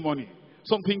testimony.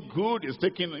 Something good is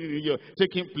taking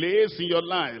place in your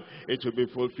life. It will be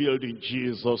fulfilled in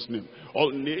Jesus' name. All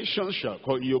nations shall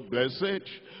call you blessed,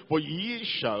 for ye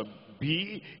shall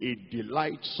be a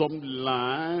delightsome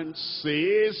land,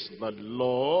 says the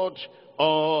Lord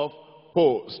of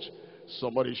hosts.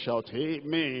 Somebody shout,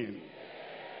 amen.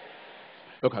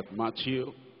 Look at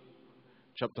Matthew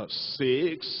chapter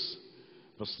 6,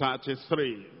 verse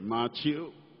 33.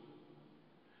 Matthew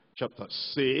chapter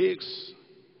 6.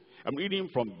 I'm reading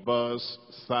from verse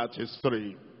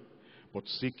 33. But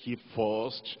seek ye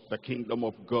first the kingdom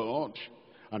of God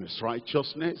and his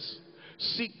righteousness.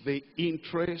 Seek the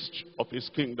interest of his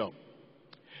kingdom,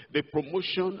 the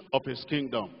promotion of his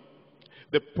kingdom,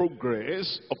 the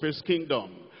progress of his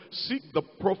kingdom. Seek the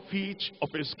profit of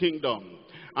his kingdom,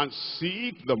 and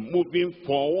seek the moving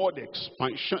forward,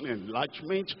 expansion,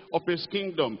 enlargement of his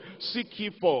kingdom. Seek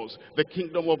ye first the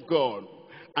kingdom of God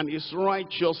and his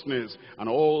righteousness, and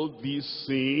all these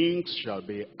things shall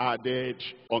be added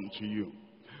unto you.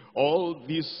 All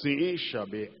these things shall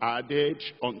be added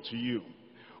unto you.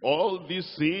 All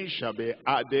these things shall be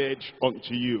added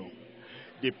unto you.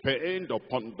 Depend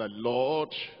upon the Lord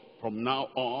from now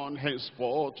on,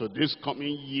 henceforth, to this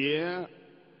coming year.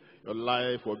 Your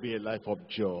life will be a life of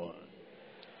joy,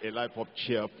 a life of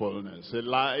cheerfulness, a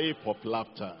life of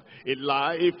laughter, a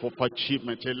life of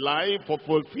achievement, a life of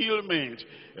fulfillment,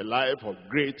 a life of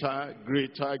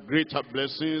greater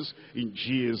blessings in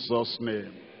Jesus'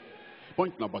 name.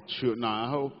 Point number 2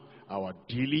 now, our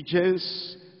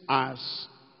diligence as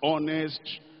honest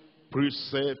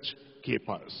precept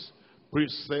keepers.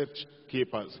 Precept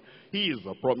keepers. He is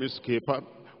the promise keeper.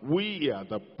 We are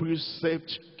the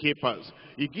precept keepers.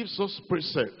 He gives us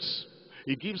precepts.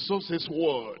 He gives us his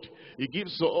word. He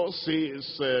gives us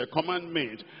his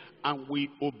commandment. And we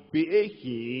obey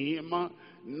him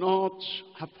not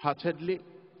half-heartedly.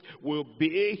 We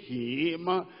obey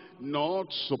him not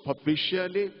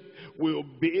superficially. We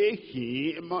obey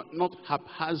him not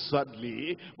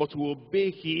haphazardly, but we obey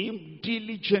him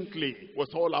diligently with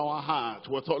all our heart,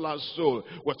 with all our soul,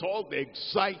 with all the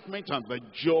excitement and the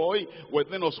joy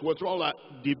within us, with all our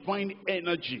divine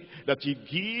energy that he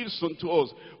gives unto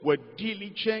us. We're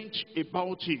diligent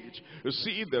about it. You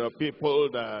see, there are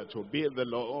people that obey the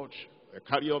Lord, they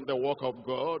carry on the work of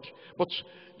God, but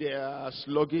they are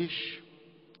sluggish.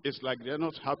 It's like they're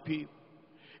not happy.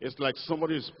 It's like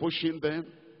somebody is pushing them.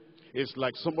 It's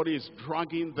like somebody is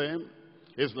dragging them.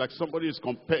 It's like somebody is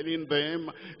compelling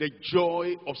them. The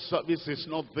joy of service is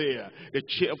not there. The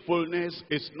cheerfulness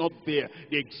is not there.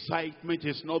 The excitement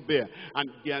is not there. And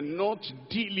they are not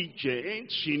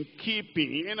diligent in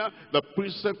keeping the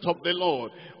precept of the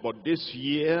Lord. But this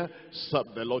year, serve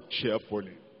the Lord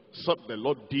cheerfully. Serve the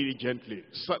Lord diligently.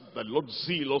 Serve the Lord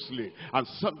zealously. And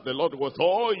serve the Lord with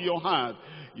all your heart.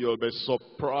 You'll be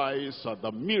surprised at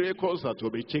the miracles that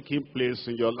will be taking place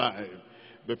in your life.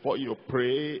 Before you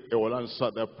pray, He will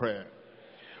answer the prayer.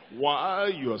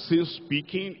 While you are still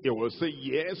speaking, He will say,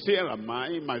 yes, here am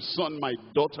I, my son, my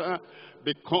daughter.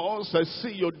 Because I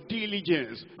see your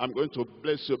diligence, I'm going to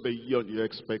bless you beyond your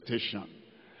expectation.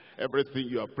 Everything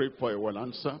you have prayed for, He will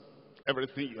answer.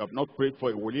 Everything you have not prayed for,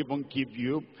 He will even give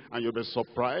you. And you'll be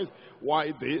surprised.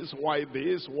 Why this? Why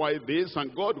this? Why this?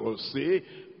 And God will say,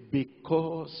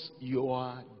 because you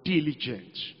are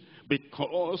diligent.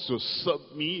 Because you serve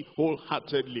me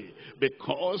wholeheartedly.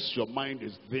 Because your mind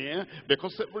is there.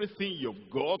 Because everything you've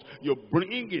got, you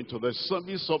bring into the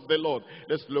service of the Lord.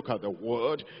 Let's look at the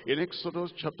word in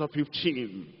Exodus chapter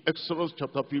 15. Exodus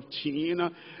chapter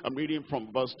 15, I'm reading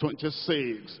from verse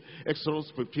 26.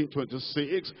 Exodus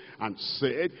 15:26, and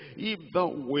said, if thou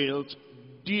wilt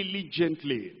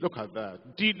diligently, look at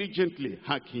that, diligently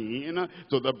hearken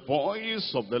to the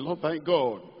voice of the Lord thy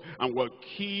God, and will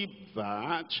keep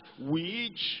that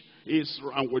which is,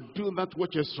 and will do that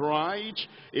which is right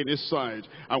in His sight,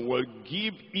 and will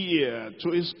give ear to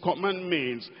His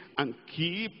commandments, and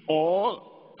keep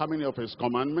all, how many of His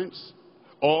commandments?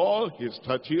 All His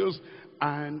statutes,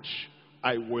 and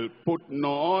I will put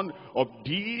none of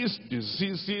these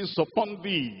diseases upon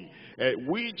thee,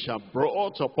 which are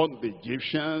brought upon the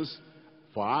Egyptians,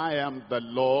 for I am the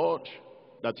Lord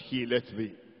that healeth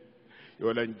thee. You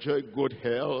will enjoy good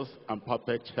health and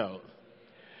perfect health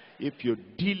if you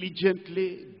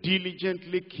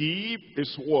diligently keep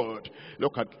His word.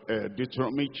 Look at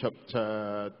Deuteronomy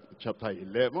chapter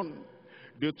 11.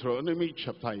 Deuteronomy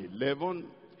chapter 11.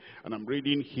 And I'm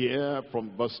reading here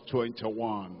from verse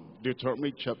 21.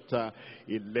 Deuteronomy chapter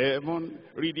 11,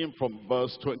 reading from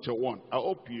verse 21. I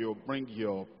hope you bring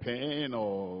your pen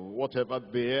or whatever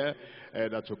there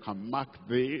that you can mark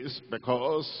this,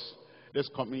 because this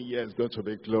coming year is going to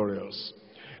be glorious.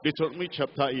 Deuteronomy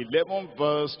chapter 11,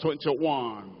 verse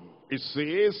 21. It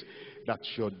says that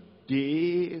your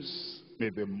days may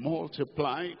be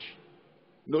multiplied.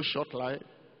 No short life,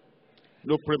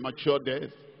 no premature death.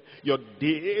 Your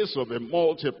days will be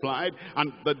multiplied,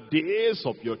 and the days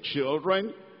of your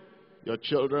children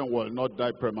will not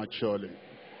die prematurely.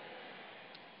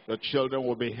 Your children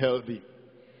will be healthy.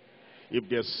 If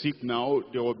they're sick now,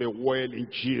 they will be well in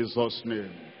Jesus'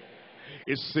 name.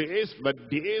 It says the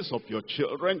days of your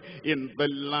children in the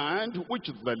land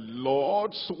which the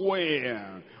Lord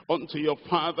sware unto your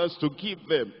fathers to give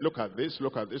them. Look at this,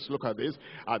 look at this, look at this.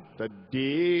 At the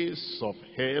days of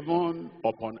heaven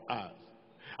upon earth.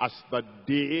 As the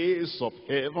days of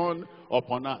heaven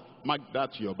upon earth. Mark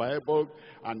that to your Bible,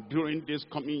 and during this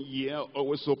coming year,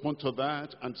 always open to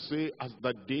that and say, as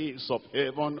the days of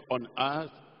heaven on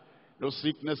earth. No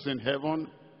sickness in heaven,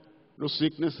 no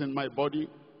sickness in my body,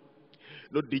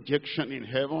 no dejection in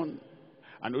heaven,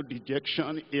 and no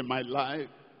dejection in my life,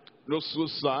 no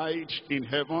suicide in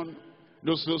heaven,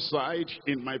 no suicide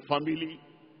in my family.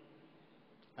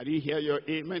 I didn't hear your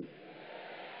amen.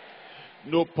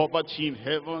 No poverty in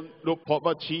heaven, no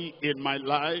poverty in my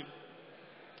life,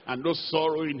 and no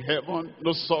sorrow in heaven,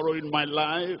 no sorrow in my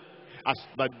life, as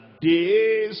the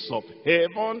days of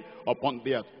heaven upon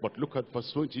the earth. But look at verse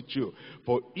 22.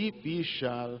 For if ye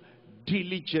shall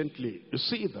diligently, you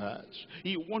see that?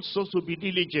 He wants us to be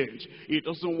diligent. He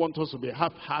doesn't want us to be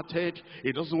half-hearted.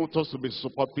 He doesn't want us to be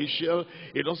superficial.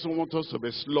 He doesn't want us to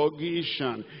be sluggish,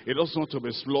 and he doesn't want to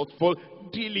be slothful.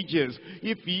 Diligence.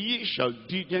 If ye shall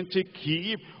diligently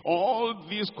keep all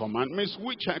these commandments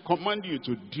which I command you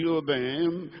to do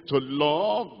them, to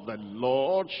love the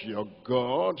Lord your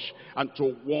God, and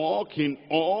to walk in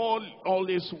all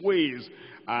His ways,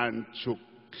 and to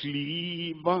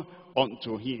cleave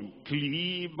unto Him.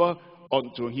 Cleave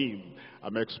unto Him.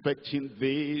 I'm expecting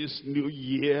this new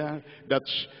year that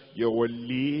you will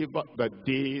live the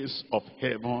days of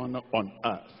heaven on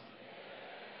earth.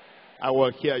 I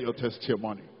will hear your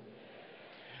testimony.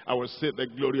 I will see the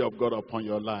glory of God upon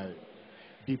your life.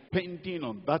 Depending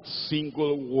on that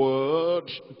single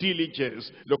word,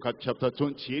 diligence. Look at chapter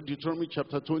 28, Deuteronomy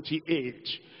chapter 28.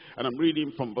 And I'm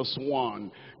reading from verse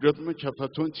 1. Deuteronomy chapter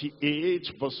 28,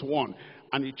 verse 1.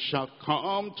 And it shall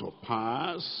come to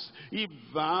pass, if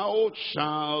thou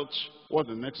shalt, what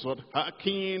the next word?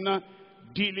 Hearken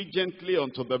diligently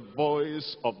unto the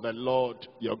voice of the Lord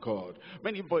your God.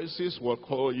 Many voices will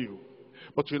call you.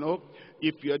 But you know,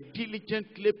 if you are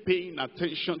diligently paying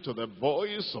attention to the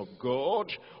voice of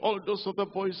God, all those other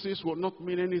voices will not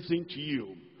mean anything to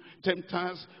you.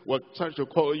 Tempters will try to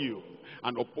call you,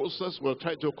 and opposers will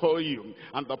try to call you,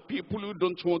 and the people who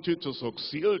don't want you to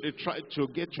succeed, they try to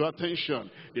get your attention.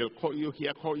 They'll call you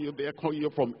here, call you there, call you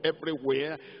from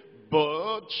everywhere.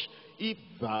 But if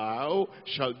thou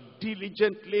shalt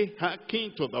diligently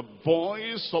hearken to the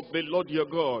voice of the Lord your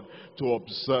God, to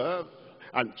observe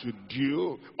and to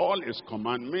do all his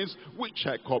commandments, which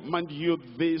I command you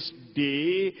this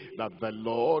day, that the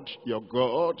Lord your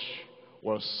God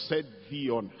will set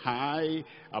thee on high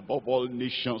above all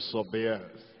nations of the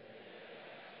earth.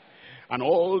 And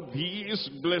all these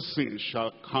blessings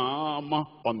shall come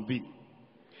on thee,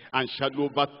 and shall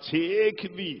overtake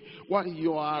thee while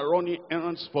you are running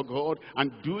errands for God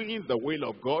and doing the will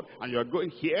of God, and you are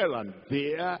going here and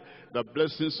there. The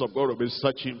blessings of God will be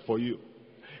searching for you.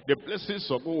 The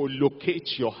blessings of God will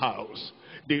locate your house.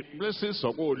 The blessings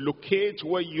of God will locate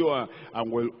where you are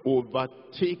and will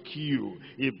overtake you.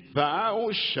 If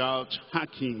thou shalt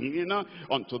hearken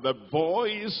unto the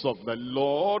voice of the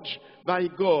Lord thy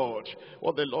God.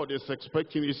 What the Lord is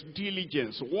expecting is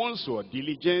diligence. Once you are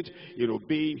diligent in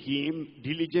obeying him,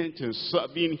 diligent in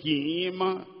serving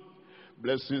him,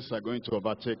 blessings are going to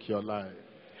overtake your life.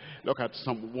 Look at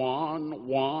Psalm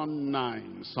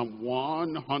 119, Psalm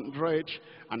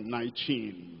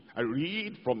 119. I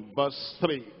read from verse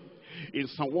 3. In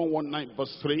Psalm 119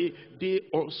 verse 3, they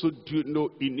also do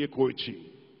no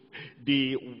iniquity.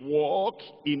 They walk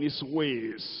in his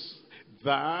ways.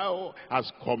 Thou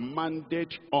hast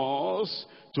commanded us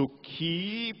to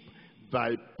keep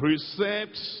thy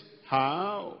precepts.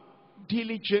 How?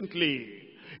 Diligently.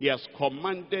 He has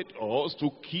commanded us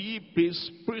to keep his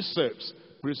precepts.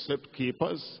 Precept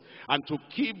keepers, and to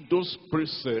keep those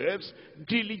precepts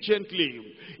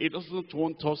diligently. He doesn't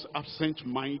want us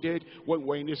absent-minded when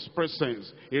we're in his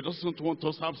presence. He doesn't want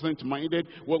us absent-minded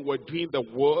when we're doing the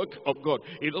work of God.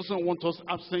 He doesn't want us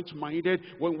absent-minded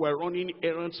when we're running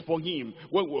errands for him,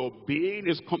 when we're obeying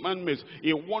his commandments.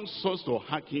 He wants us to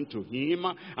hearken to him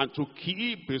and to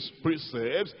keep his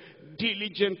precepts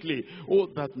diligently. Oh,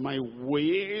 that my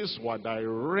ways were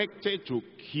directed to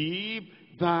keep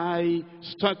thy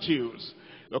statutes.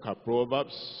 Look at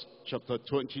Proverbs chapter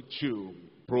 22.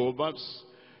 Proverbs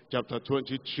chapter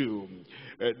 22.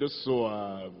 Those who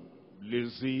are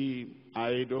lazy,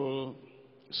 idle,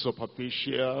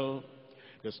 superficial,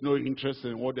 there's no interest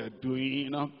in what they're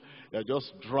doing, they're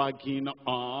just dragging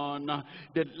on.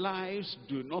 Their lives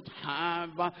do not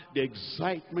have the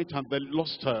excitement and the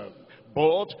luster.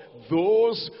 But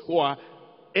those who are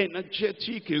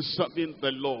energetic in serving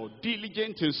the Lord,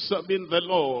 diligent in serving the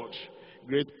Lord,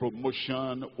 great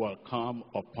promotion will come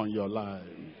upon your life.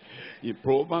 In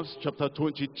Proverbs chapter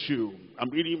 22, I'm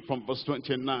reading from verse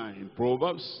 29.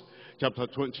 Proverbs chapter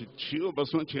 22 verse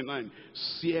 29.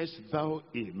 Seest thou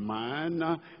a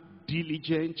man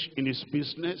diligent in his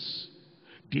business?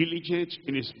 Diligent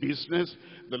in his business.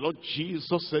 The Lord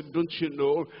Jesus said, don't you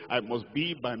know I must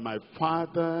be by my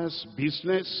Father's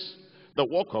business? The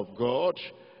work of God,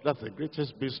 that's the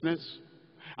greatest business.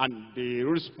 And the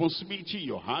responsibility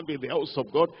you have in the house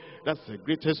of God, that's the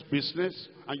greatest business.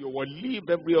 And you will leave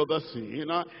every other thing,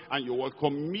 and you will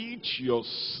commit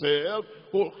yourself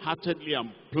wholeheartedly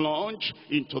and plunge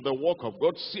into the work of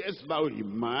God. Seest thou a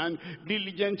man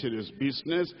diligent in his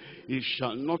business? He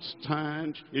shall not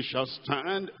stand. He shall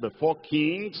stand before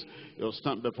kings. He will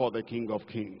stand before the King of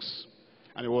Kings.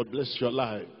 And he will bless your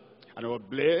life. And he will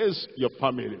bless your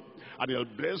family. And he'll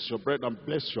bless your bread and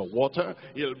bless your water.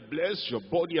 He'll bless your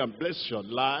body and bless your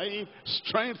life.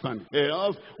 Strength and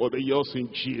health will be yours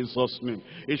in Jesus' name.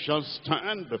 He shall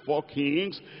stand before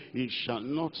kings. He shall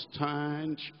not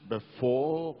stand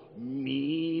before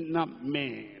mean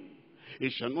men.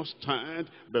 He shall not stand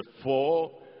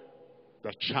before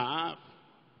the chaff,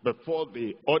 before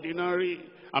the ordinary,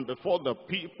 and before the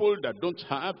people that don't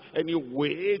have any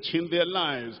weight in their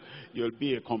lives. You'll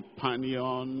be a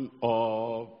companion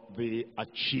of the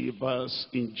achievers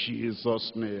in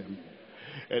Jesus' name.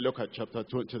 Look at chapter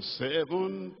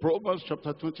 27, Proverbs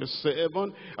chapter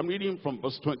 27. I'm reading from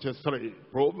verse 23.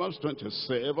 Proverbs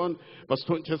 27, verse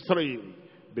 23.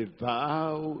 Be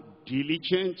thou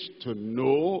diligent to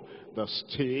know the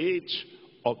state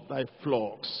of thy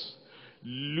flocks.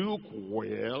 Look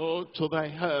well to thy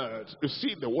herd. You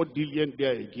see the word diligent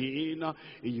there again.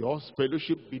 In your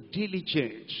fellowship, be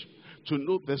diligent to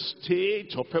know the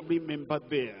state of every member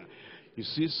there.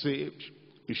 Is he saved?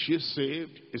 Is she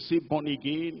saved? Is he born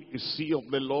again? Is he of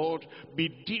the Lord? Be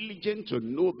diligent to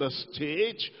know the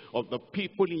state of the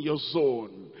people in your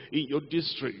zone, in your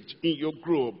district, in your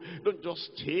group. Don't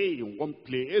just stay in one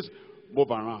place.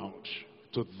 Move around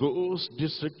to those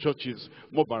district churches.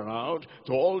 Move around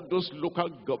to all those local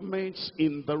governments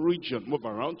in the region. Move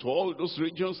around to all those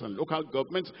regions and local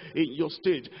governments in your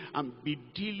state. And be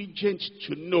diligent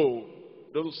to know.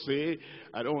 Don't say,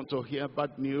 I don't want to hear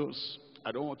bad news.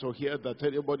 I don't want to hear that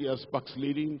anybody is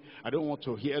backsliding. I don't want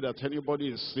to hear that anybody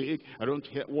is sick. I don't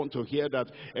want to hear that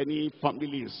any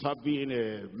family is having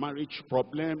a marriage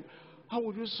problem. How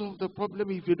would you solve the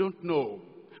problem if you don't know?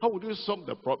 How would you solve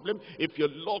the problem if you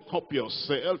lock up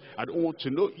yourself? I don't want to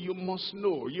know. You must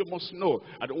know. You must know.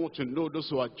 I don't want to know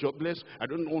those who are jobless. I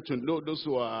don't want to know those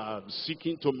who are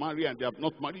seeking to marry and they have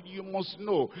not married. You must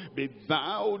know. Be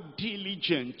thou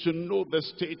diligent to know the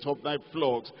state of thy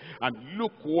flocks, and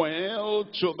look well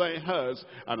to thy herds.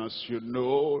 And as you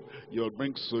know, you'll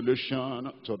bring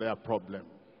solution to their problem.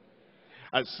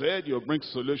 I said you'll bring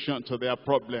solution to their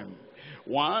problem.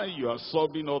 While you are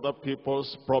solving other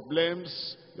people's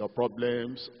problems, your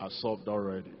problems are solved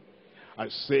already.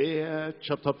 Isaiah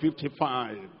chapter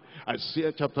 55.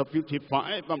 Isaiah chapter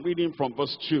 55, I'm reading from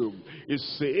verse 2. It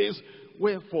says,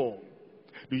 wherefore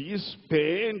do ye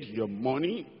spend your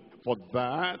money for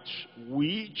that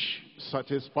which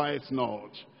satisfies not?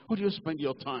 What do you spend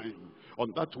your time?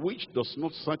 On that which does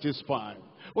not satisfy.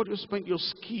 What do you spend your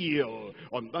skill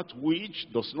on? That which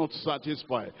does not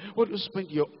satisfy. What do you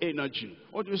spend your energy?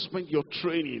 What do you spend your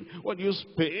training? What do you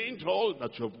spend all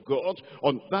that you've got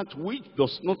on that which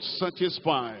does not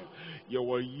satisfy? You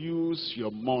will use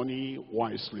your money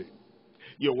wisely.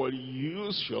 You will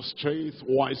use your strength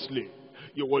wisely.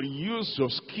 You will use your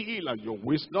skill and your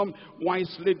wisdom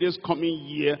wisely this coming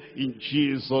year in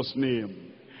Jesus' name.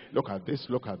 Look at this,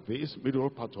 middle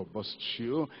part of verse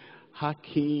 2.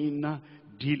 Hearken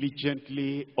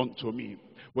diligently unto me.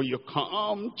 When you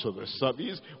come to the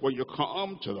service, when you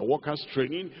come to the workers'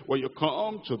 training, when you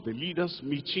come to the leaders'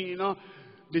 meeting,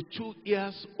 the 2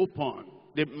 ears open,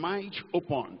 the mind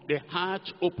open, the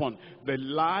heart open, the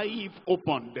life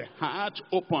open, the heart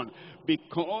open,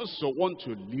 because you want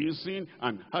to listen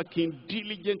and hearken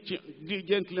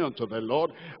diligently unto the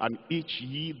Lord, and eat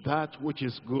ye that which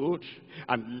is good,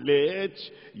 and let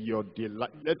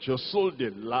your soul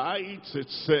delight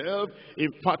itself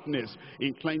in fatness.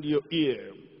 Incline your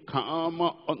ear, come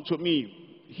unto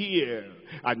me, hear,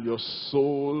 and your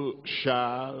soul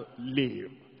shall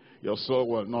live. Your soul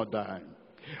will not die.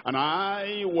 And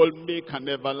I will make an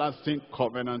everlasting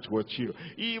covenant with you.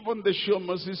 Even the sure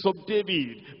mercies of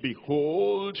David,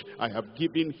 behold, I have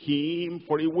given him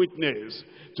for a witness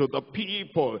to the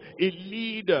people, a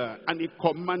leader and a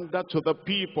commander to the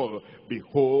people.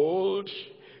 Behold,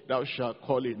 thou shalt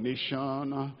call a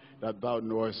nation that thou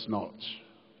knowest not.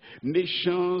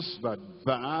 Nations that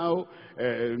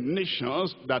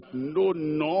know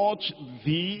not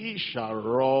thee shall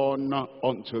run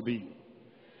unto thee.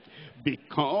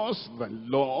 Because the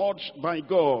Lord thy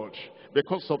God,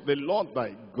 because of the Lord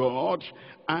thy God,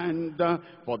 and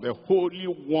for the Holy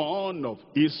One of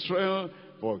Israel,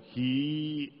 for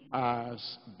he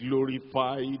has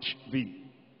glorified thee.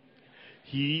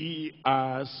 He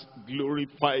has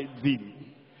glorified thee.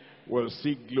 We'll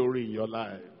see glory in your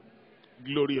life,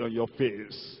 glory on your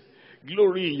face,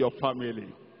 glory in your family.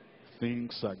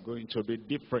 Things are going to be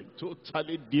different,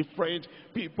 totally different.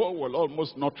 People will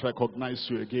almost not recognize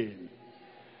you again.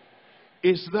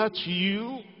 Is that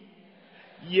you?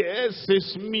 Yes,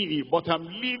 it's me, but I'm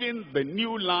living the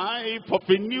new life of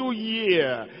a new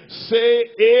year. Say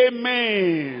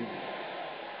amen.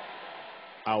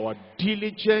 Our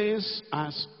diligence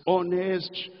as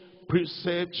honest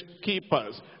precept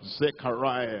keepers.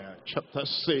 Zechariah chapter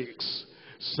 6.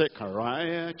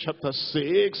 Zechariah chapter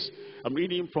 6. I'm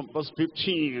reading from verse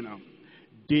 15.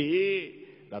 They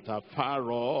that are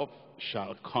far off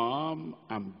shall come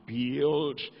and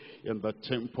build in the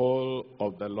temple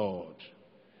of the Lord.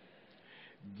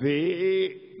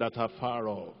 They that are far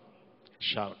off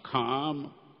shall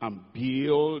come and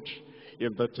build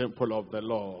in the temple of the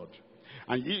Lord.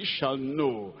 And ye shall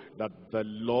know that the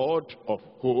Lord of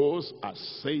hosts has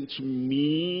sent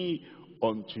me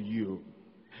unto you.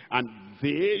 And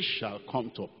they shall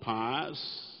come to pass,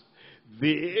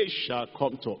 they shall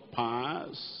come to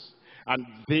pass, and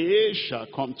they shall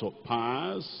come to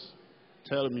pass.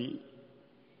 Tell me.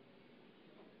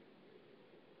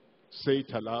 Say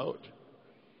it aloud.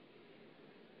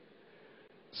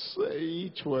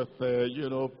 Say it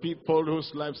with, people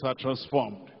whose lives are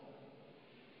transformed.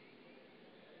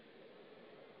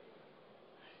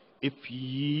 if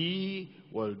ye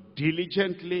will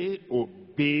diligently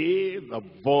obey the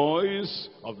voice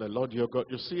of the Lord your God.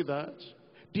 You see that?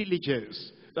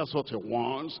 Diligence. That's what he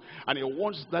wants. And he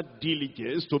wants that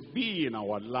diligence to be in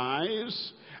our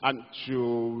lives and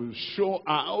to show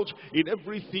out in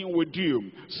everything we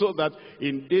do. So that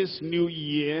in this new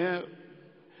year,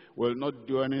 we'll not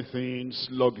do anything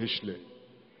sluggishly.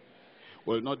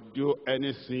 We'll not do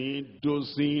anything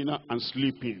dozing and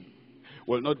sleeping.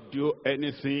 Will not do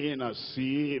anything as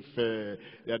if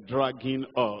they're dragging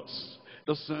us.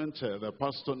 Doesn't the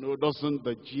pastor know? Doesn't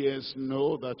the GS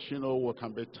know that, we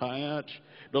can be tired?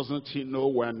 Doesn't he know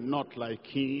we're not like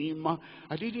him?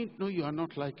 I didn't know you are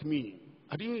not like me.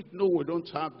 I didn't know we don't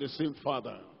have the same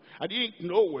Father. I didn't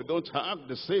know we don't have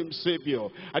the same Savior.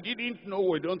 I didn't know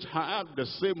we don't have the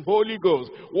same Holy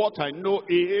Ghost. What I know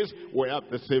is we have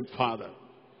the same Father.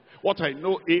 What I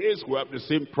know is we have the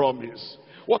same promise.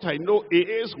 What I know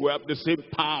is we have the same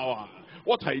power.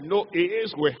 What I know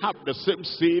is we have the same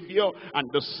Savior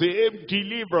and the same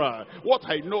Deliverer. What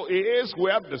I know is we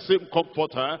have the same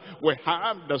Comforter. We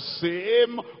have the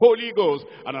same Holy Ghost.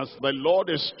 And as the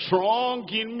Lord is strong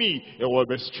in me, He will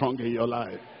be strong in your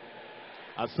life.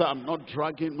 As I'm not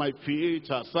dragging my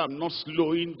feet, as I'm not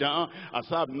slowing down, as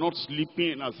I'm not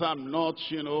sleeping, as I'm not,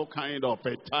 kind of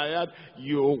tired,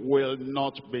 you will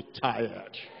not be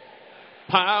tired.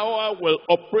 Power will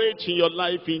operate in your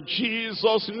life in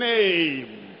Jesus'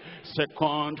 name. 2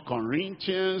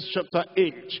 Corinthians chapter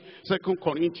 8. 2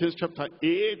 Corinthians chapter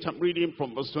 8, I'm reading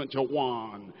from verse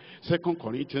 21. 2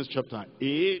 Corinthians chapter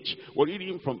 8, we're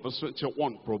reading from verse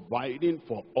 21. Providing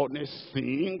for honest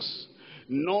things,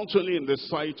 not only in the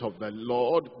sight of the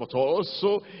Lord, but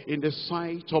also in the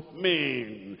sight of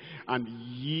men. And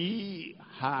ye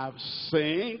have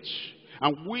sent,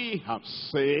 and we have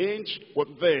sent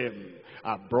with them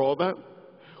a brother,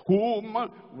 whom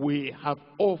we have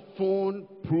often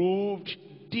proved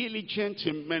diligent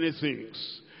in many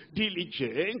things.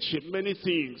 Diligent in many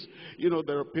things.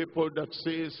 There are people that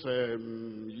says,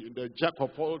 the jack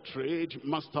of all trade,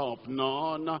 master of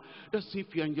none. That's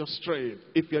if you're in your strength,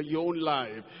 if you're in your own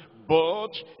life.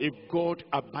 But if God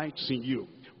abides in you,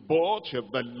 but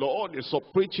if the Lord is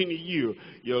operating in you,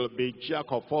 you'll be jack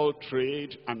of all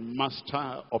trade and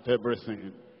master of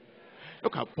everything.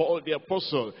 Look at Paul the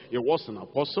apostle. He was an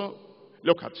apostle.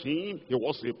 Look at him. He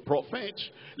was a prophet.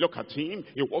 Look at him.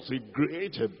 He was a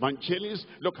great evangelist.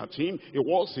 Look at him. He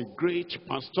was a great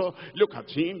pastor. Look at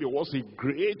him. He was a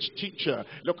great teacher.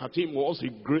 Look at him. He was a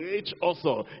great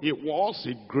author. He was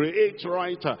a great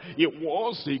writer. He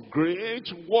was a great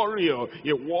warrior.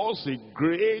 He was a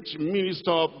great minister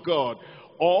of God.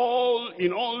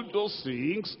 In all those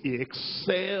things, he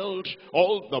excelled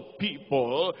all the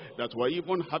people that were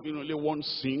even having only one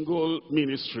single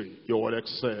ministry. He would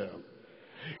excel.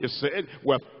 He said,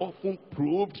 we have often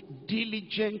proved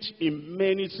diligent in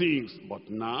many things, but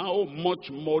now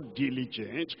much more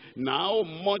diligent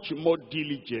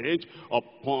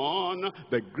upon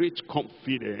the great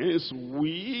confidence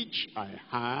which I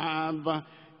have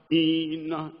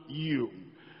in you.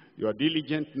 You are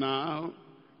diligent now.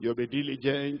 You'll be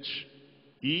diligent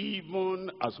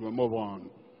even as we move on.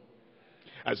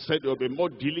 I said you'll be more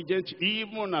diligent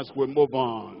even as we move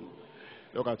on.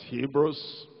 Look at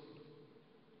Hebrews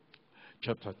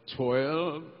chapter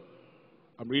 12.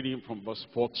 I'm reading from verse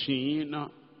 14.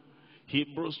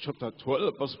 Hebrews chapter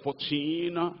 12, verse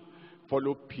 14.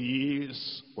 Follow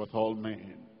peace with all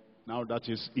men. Now that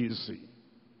is easy.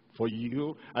 For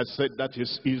you, I said that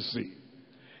is easy.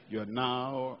 You're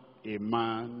now a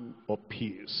man of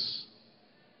peace.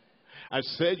 I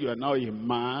said you are now a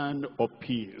man of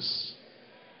peace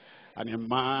and a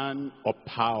man of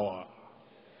power,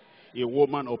 a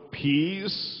woman of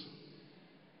peace.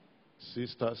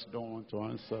 Sisters don't want to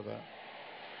answer that.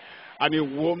 And a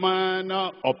woman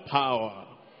of power.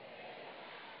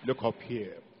 Look up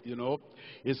here.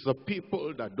 It's the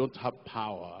people that don't have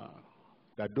power,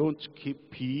 that don't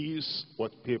keep peace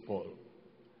with people.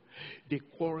 They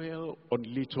quarrel on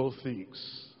little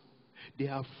things. They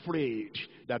are afraid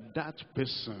that that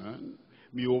person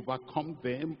may overcome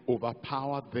them,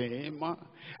 overpower them.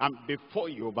 And before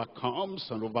he overcomes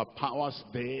and overpowers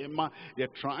them, they're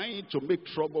trying to make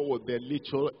trouble with their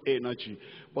little energy.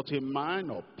 But a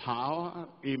man of power,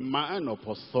 a man of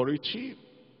authority,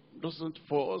 doesn't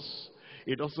force.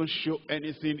 He doesn't show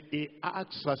anything. He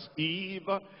acts as if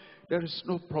there is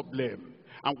no problem.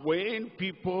 And when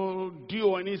people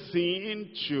do anything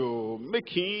to make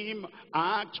him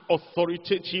act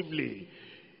authoritatively,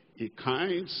 he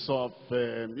kind of,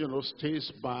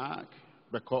 stays back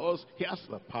because he has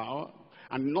the power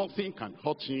and nothing can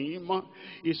hurt him.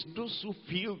 It's those who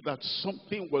feel that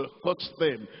something will hurt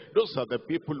them. Those are the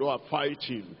people who are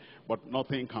fighting, but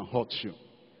nothing can hurt you.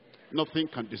 Nothing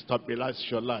can destabilize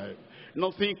your life.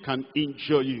 Nothing can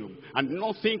injure you, and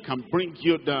nothing can bring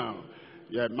you down.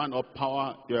 You're a man of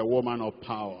power, you're a woman of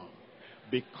power.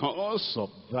 Because of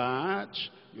that,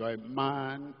 you are a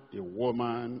man, a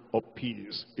woman of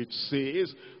peace. It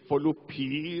says, follow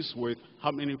peace with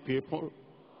how many people?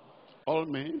 All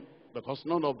men, because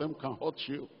none of them can hurt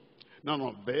you. None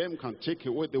of them can take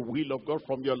away the will of God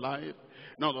from your life.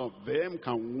 None of them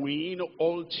can win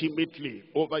ultimately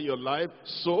over your life.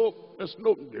 So there's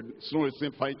no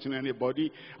reason fighting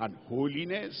anybody. And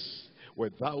holiness,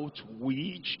 without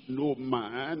which no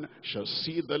man shall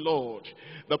see the Lord.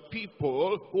 The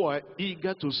people who are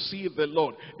eager to see the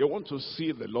Lord, they want to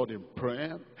see the Lord in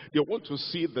prayer. They want to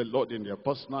see the Lord in their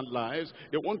personal lives.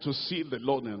 They want to see the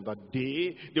Lord in the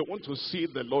day. They want to see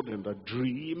the Lord in the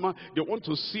dream. They want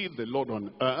to see the Lord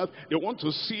on earth. They want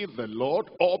to see the Lord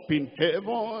up in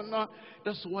heaven.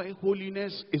 That's why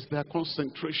holiness is their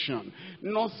concentration.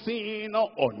 Nothing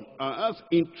on earth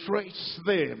interests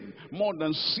them more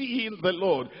than seeing the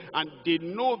Lord. And they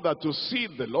know that to see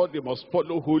the Lord, they must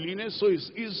follow holiness, so it's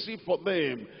easy for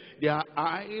them. Their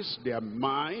eyes, their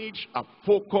mind are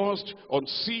focused on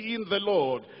seeing the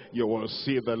Lord. You will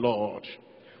see the Lord.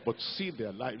 But see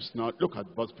their lives now. Look at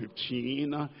verse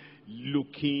 15.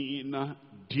 Looking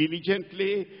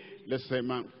diligently, lest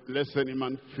any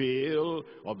man fail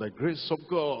of the grace of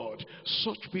God.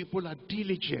 Such people are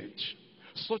diligent.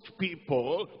 Such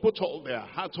people put all their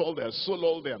heart, all their soul,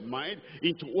 all their mind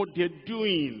into what they're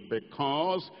doing,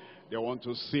 because they want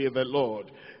to see the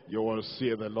Lord. You will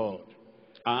see the Lord.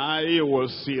 I will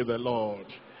see the Lord.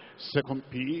 2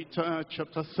 Peter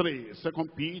chapter 3. 2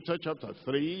 Peter chapter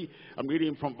 3. I'm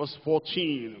reading from verse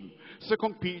 14.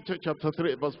 2 Peter chapter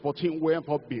 3 verse 14.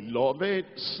 Wherefore, beloved,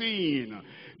 seeing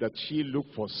that ye look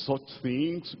for such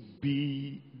things,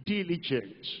 be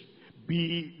diligent.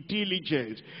 Be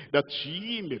diligent, that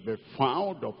ye may be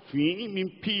found of him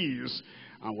in peace,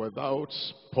 and without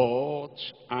spot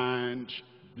and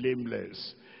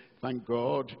blameless. Thank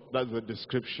God, that's the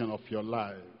description of your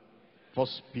life. 2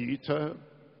 Peter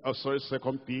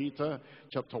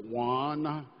chapter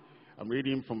 1. I'm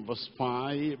reading from verse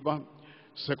 5.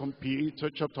 2 Peter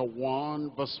chapter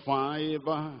 1 verse 5.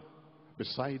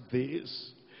 Beside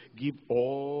this, give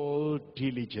all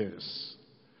diligence.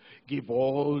 Give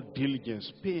all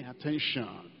diligence. Pay attention.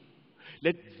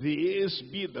 Let this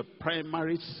be the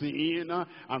primary thing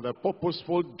and the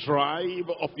purposeful drive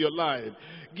of your life.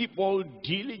 Give all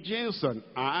diligence and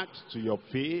add to your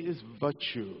faith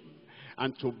virtue,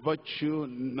 and to virtue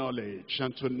knowledge,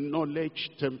 and to knowledge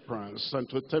temperance, and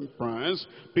to temperance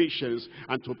patience,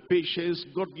 and to patience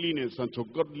godliness, and to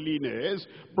godliness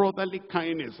brotherly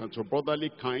kindness, and to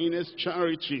brotherly kindness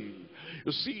charity.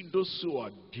 You see, those who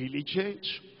are diligent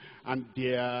and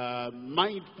they are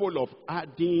mindful of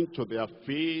adding to their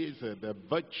faith the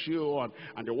virtue, and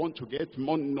they want to get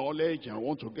more knowledge, and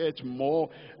want to get more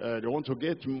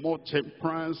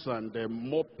temperance, and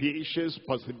more patience,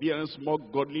 perseverance, more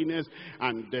godliness,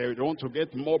 and they want to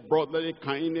get more brotherly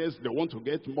kindness, they want to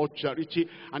get more charity,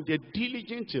 and they're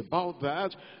diligent about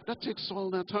that. That takes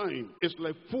all their time. It's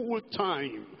like full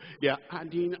time. They are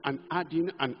adding and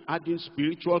adding and adding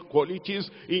spiritual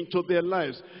qualities into their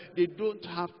lives. They don't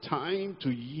have time to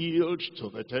yield to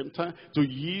the tempter, to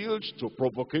yield to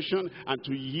provocation, and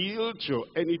to yield to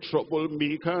any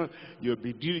troublemaker. You'll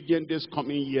be diligent this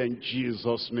coming year in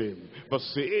Jesus' name.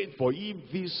 Verse 8, for if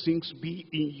these things be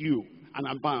in you and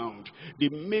abound, they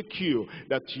make you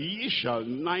that ye shall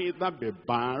neither be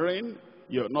barren,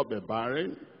 you'll not be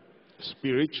barren,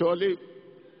 spiritually,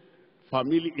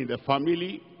 in the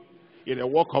family, in the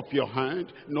work of your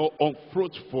hand, nor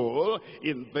unfruitful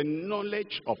in the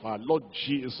knowledge of our Lord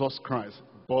Jesus Christ.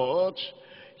 But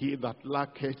he that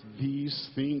lacketh these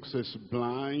things is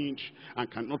blind, and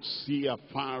cannot see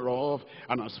afar off,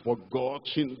 and has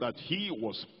forgotten that he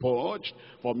was purged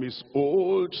from his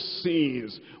old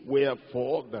sins.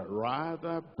 Wherefore the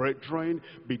rather, brethren,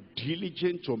 be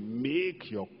diligent to make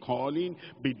your calling.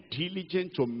 Be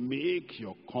diligent to make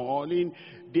your calling.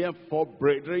 Therefore,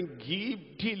 brethren, give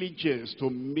diligence to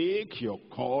make your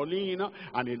calling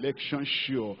and election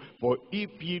sure. For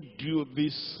if ye do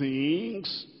these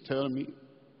things, tell me.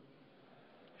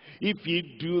 If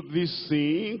ye do these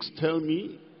things, tell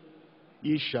me,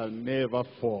 ye shall never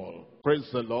fall. Praise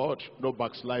the Lord. No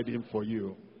backsliding for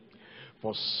you.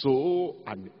 For so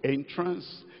an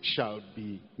entrance shall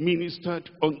be ministered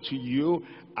unto you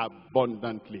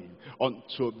abundantly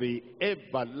unto the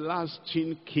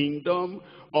everlasting kingdom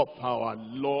of our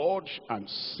Lord and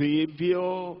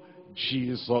Savior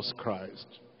Jesus Christ.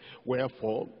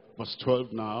 Wherefore, verse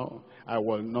 12 now, I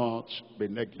will not be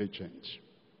negligent.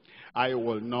 I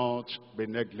will not be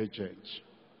negligent.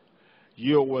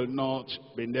 You will not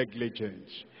be negligent.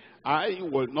 I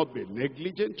will not be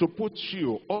negligent to put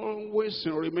you always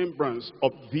in remembrance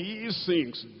of these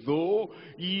things, though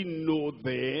ye know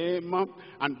them,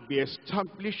 and be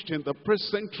established in the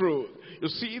present truth. You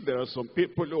see, there are some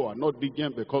people who are not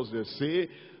diligent because they say,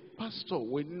 Pastor,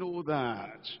 we know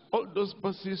that. All those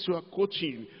verses you are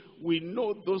quoting, we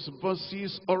know those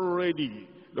verses already.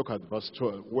 Look at verse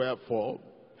 12. Wherefore,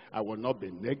 I will not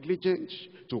be negligent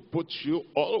to put you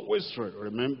always in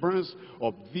remembrance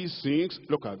of these things.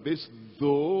 Look at this.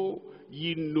 Though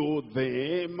ye know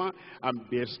them and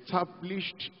be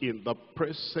established in the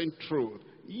present truth.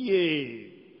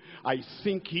 Yea, I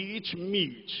think it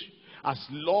meet as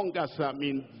long as I'm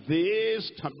in this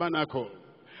tabernacle.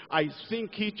 I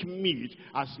think it meet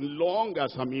as long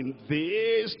as I'm in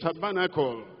this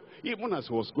tabernacle. Even as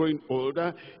he was growing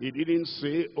older, he didn't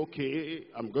say, okay,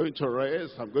 I'm going to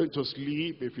rest, I'm going to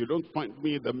sleep. If you don't find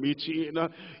me in the meeting,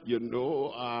 you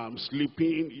know, I'm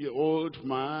sleeping. The old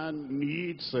man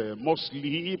needs more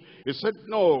sleep. He said,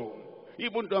 no.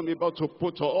 Even though I'm about to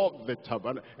put up the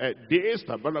this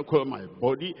tabernacle, my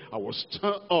body, I will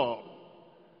stir up.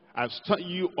 I'll stir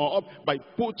you up by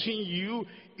putting you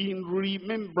in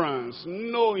remembrance,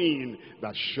 knowing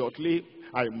that shortly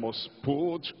I must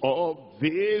put up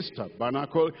this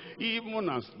tabernacle, even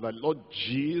as the Lord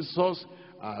Jesus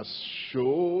has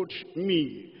showed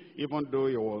me. Even though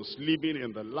he was living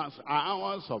in the last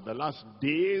hours of the last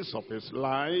days of his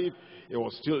life, he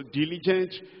was still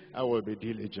diligent. I will be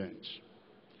diligent.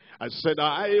 I said,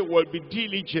 I will be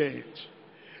diligent.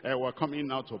 We're coming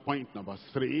now to point number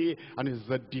 3, and it's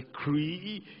the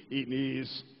decree in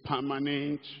his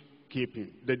permanent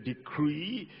keeping. The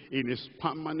decree in his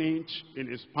permanent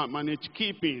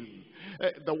keeping.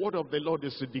 The word of the Lord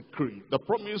is a decree. The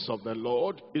promise of the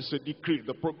Lord is a decree.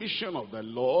 The provision of the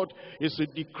Lord is a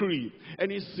decree.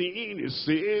 Anything he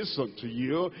says unto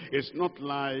you is not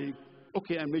like,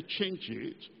 okay, I may change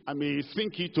it, I may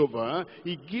think it over.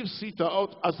 He gives it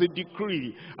out as a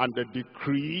decree, and the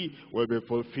decree will be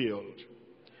fulfilled.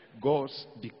 God's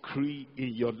decree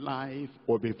in your life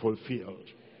will be fulfilled.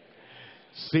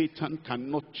 Satan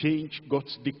cannot change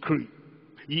God's decree.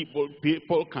 Evil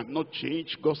people cannot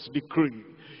change God's decree.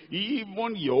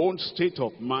 Even your own state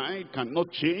of mind cannot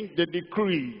change the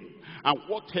decree. And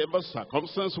whatever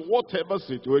circumstance, whatever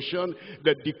situation,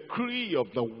 the decree of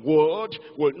the word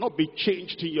will not be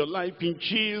changed in your life in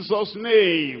Jesus'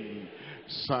 name.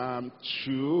 Psalm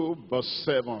 2 verse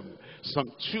 7.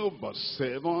 Psalm 2 verse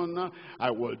 7,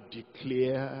 I will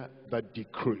declare the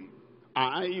decree.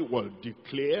 I will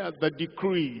declare the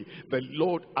decree. The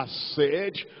Lord has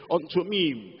said unto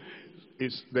me.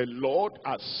 Is the Lord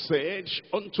has said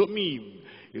unto me.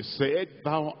 He said,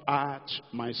 thou art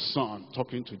my son.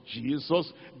 Talking to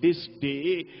Jesus. This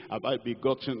day have I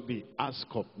begotten thee. Ask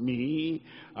of me,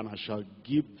 and I shall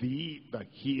give thee the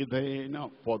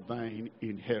heathen for thine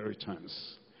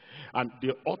inheritance, and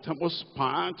the uttermost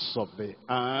parts of the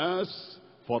earth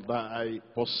for thy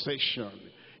possession.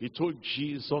 He told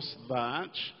Jesus that,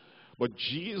 but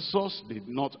Jesus did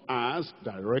not ask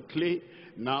directly.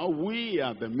 Now we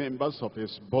are the members of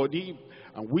his body,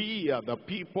 and we are the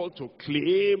people to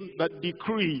claim that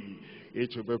decree.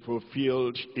 It will be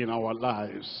fulfilled in our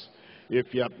lives.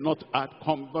 If you have not had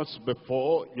converts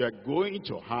before, you are going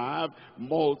to have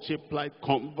multiplied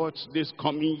converts this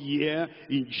coming year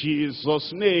in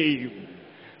Jesus' name.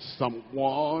 Psalm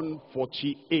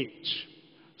 148.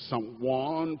 Psalm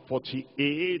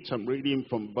 148, I'm reading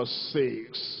from verse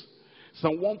 6.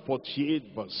 Psalm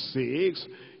 148 verse 6,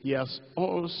 he has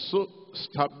also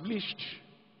established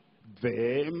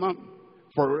them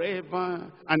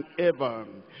forever and ever.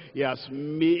 He has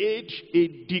made a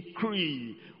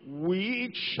decree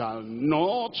which shall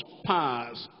not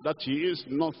pass. That is,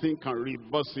 nothing can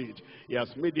reverse it. He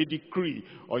has made a decree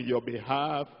on your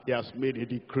behalf. He has made a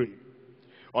decree.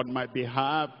 On my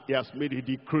behalf, he has made a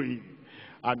decree.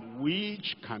 And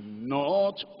which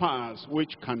cannot pass,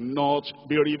 which cannot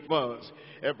be reversed.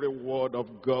 Every word of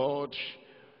God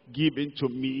given to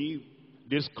me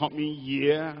this coming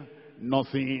year,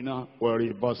 nothing will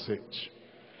reverse it.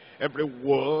 Every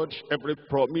word, every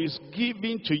promise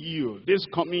given to you this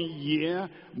coming year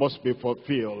must be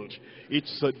fulfilled.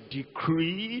 It's a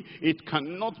decree. It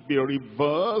cannot be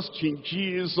reversed in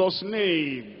Jesus'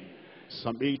 name.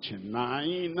 Psalm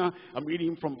 89, I'm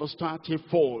reading from verse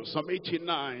 34. Psalm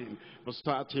 89, verse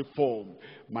 34.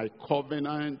 My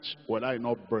covenant will I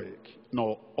not break,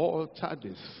 nor alter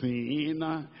the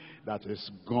sin that is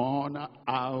gone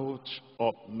out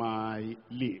of my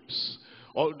lips.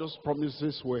 All those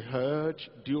promises we heard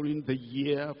during the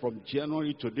year from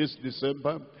January to this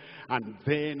December, and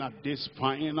then at this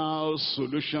final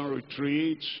solution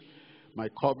retreat, my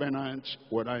covenant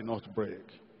will I not break,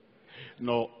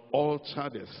 nor alter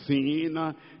the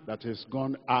sin that is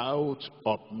gone out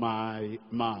of my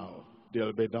mouth.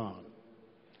 They'll be done.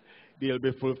 They'll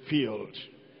be fulfilled.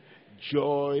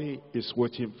 Joy is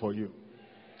waiting for you.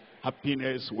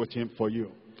 Happiness waiting for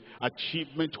you.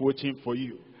 Achievement waiting for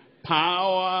you.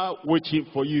 Power waiting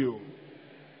for you.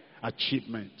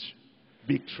 Achievement,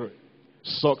 victory,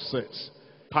 success,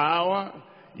 power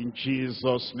in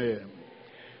Jesus' name.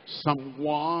 Psalm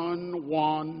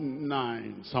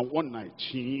 119, Psalm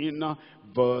 119,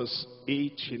 verse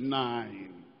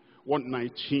 89.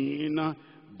 119,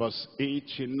 verse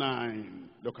 89.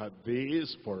 Look at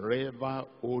this. Forever,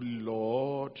 O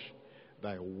Lord,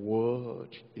 thy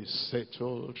word is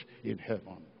settled in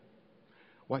heaven.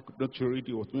 Why don't you read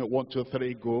it with me? 1, 2,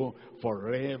 3, go.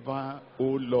 Forever, O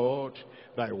Lord,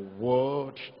 thy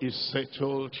word is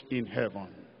settled in heaven.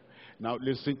 Now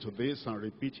listen to this and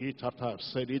repeat it after I've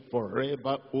said it.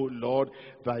 Forever, O Lord,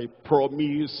 thy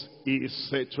promise is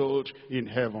settled in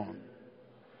heaven.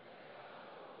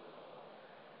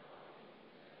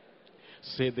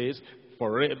 Say this.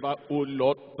 Forever, O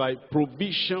Lord, thy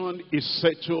provision is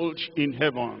settled in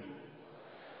heaven.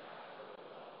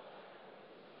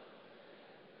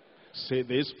 Say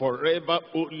this. Forever,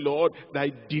 O Lord,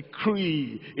 thy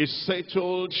decree is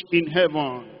settled in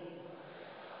heaven.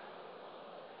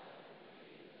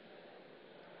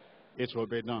 It will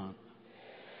be done.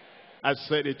 I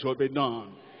said it will be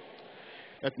done.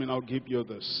 Let me now give you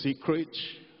the secret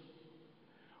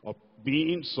of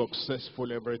being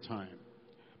successful every time.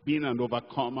 Being an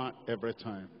overcomer every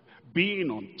time. Being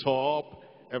on top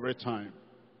every time.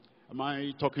 Am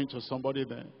I talking to somebody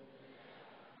there?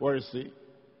 Where is he?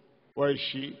 Where is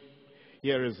she?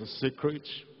 Here is the secret.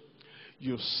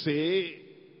 You say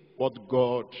what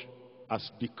God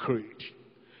has decreed.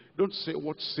 Don't say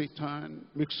what Satan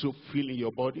makes you feel in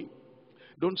your body.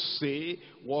 Don't say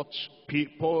what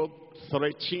people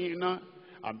threaten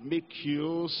and make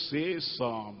you say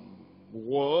some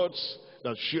words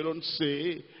that shouldn't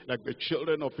say, like the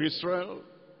children of Israel.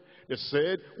 They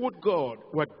said, would God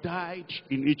who had died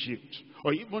in Egypt,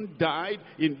 or even died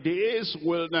in this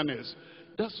wilderness.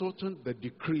 That's wasn't the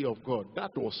decree of God.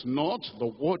 That was not the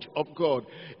word of God.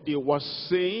 They were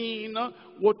saying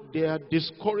what their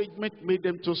discouragement made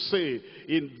them to say.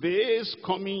 In this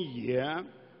coming year,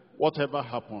 whatever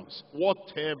happens,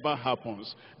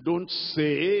 don't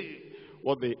say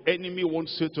what the enemy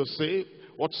wants you to say,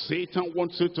 what Satan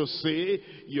wants you to say.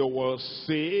 You will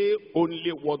say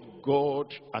only what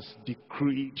God has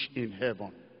decreed in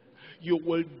heaven. You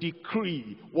will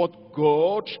decree what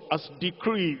God has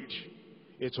decreed.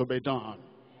 It will be done.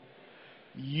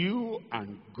 You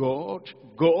and God,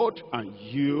 God and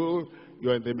you're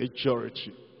in the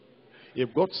majority.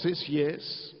 If God says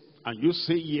yes, and you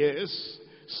say yes,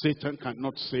 Satan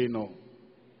cannot say no.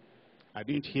 I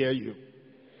didn't hear you.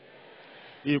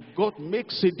 If God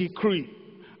makes a decree,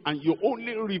 and you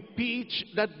only repeat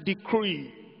that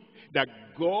decree that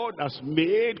God has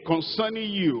made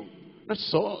concerning you,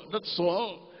 that's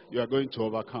all you are going to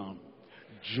overcome.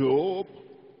 Job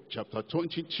chapter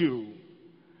 22.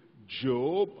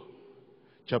 Job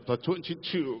chapter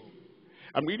 22.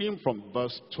 I'm reading from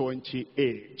verse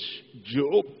 28.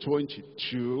 Job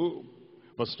 22,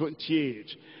 verse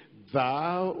 28.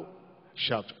 Thou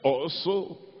shalt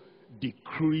also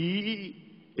decree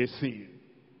a thing.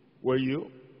 Will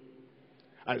you?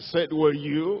 I said, will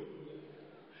you?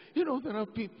 You know, there are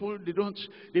people, they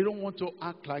don't want to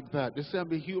act like that. They say,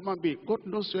 I'm a human being. God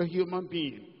knows you're a human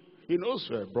being. He knows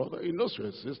you're a brother. He knows you're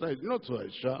a sister. He knows you're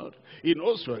a child. He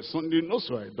knows you're a son. He knows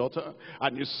you're a daughter.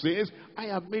 And he says, I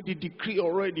have made a decree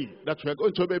already that we're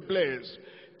going to be blessed.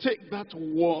 Take that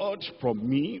word from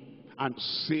me and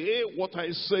say what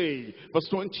I say. Verse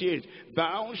 28,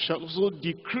 thou shalt also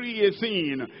decree a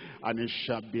thing, and it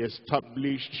shall be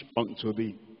established unto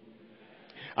thee.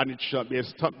 And it shall be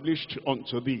established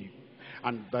unto thee.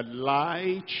 And the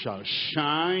light shall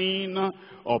shine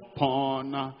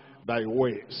upon thy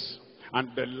ways. And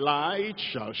the light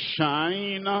shall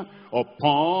shine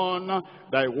upon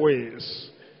thy ways.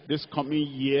 This coming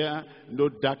year, no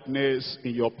darkness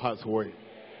in your pathway.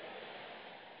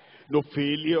 No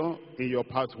failure in your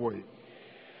pathway.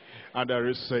 And there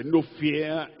is no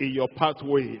fear in your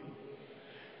pathway.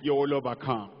 You will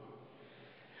overcome.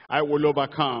 I will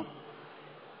overcome.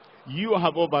 You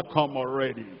have overcome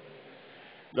already.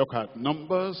 Look at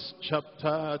Numbers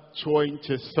chapter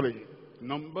 23.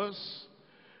 Numbers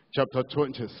chapter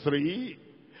 23.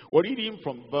 We're reading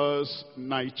from verse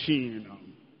 19.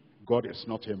 God is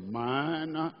not a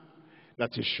man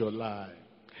that he should lie,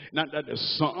 neither the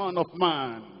Son of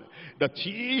Man that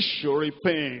he should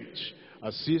repent.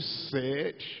 As he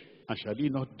said, and shall he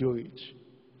not do it?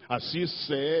 As he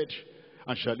said,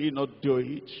 and shall he not do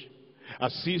it?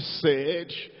 As he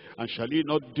said, and shall he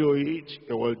not do it?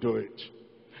 He will do it.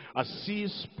 As he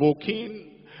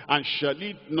spoken, and shall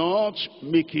he not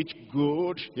make it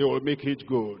good? He will make it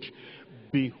good.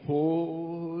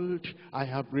 Behold, I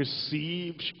have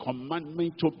received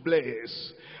commandment to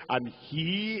bless, and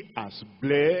he has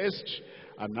blessed,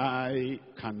 and I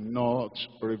cannot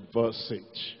reverse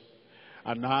it.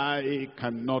 And I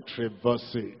cannot reverse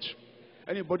it.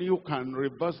 Anybody who can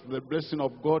reverse the blessing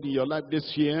of God in your life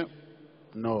this year?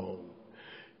 No.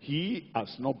 He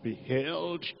has not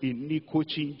beheld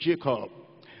iniquity in Jacob,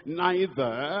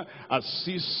 neither has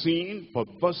he seen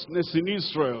perverseness in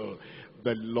Israel.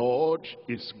 The Lord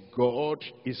is God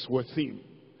is with him.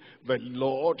 The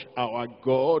Lord our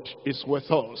God is with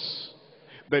us.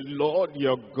 The Lord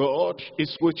your God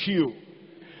is with you.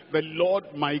 The Lord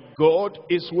my God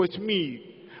is with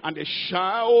me. And the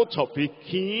shout of a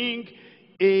king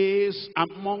is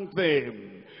among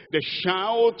them. The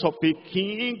shout of a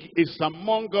king is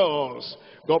among us.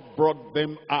 God brought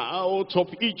them out of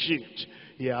Egypt.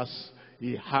 He has,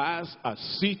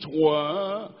 as it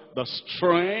were, the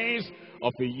strength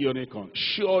of a unicorn.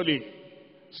 Surely.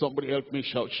 Somebody help me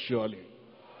shout surely.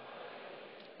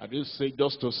 I didn't say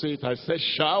just to say it. I said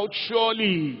shout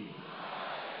surely.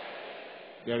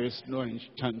 There is no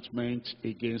enchantment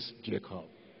against Jacob.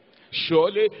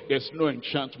 Surely there's no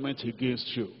enchantment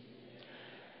against you.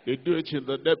 They do it in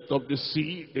the depth of the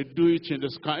sea. They do it in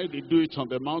the sky. They do it on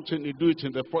the mountain. They do it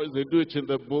in the forest. They do it in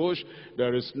the bush.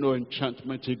 There is no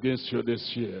enchantment against you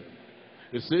this year.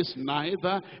 It says,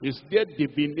 neither is there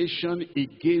divination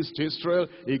against Israel,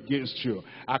 against you.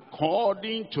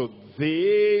 According to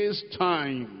this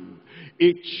time,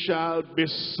 it shall be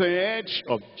said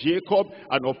of Jacob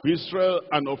and of Israel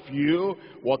and of you,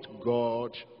 what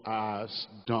God has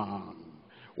done.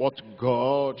 What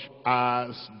God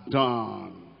has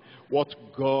done. What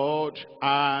God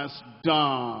has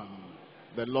done.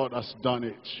 The Lord has done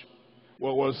it. We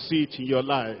will see it in your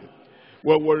life.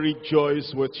 We will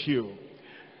rejoice with you.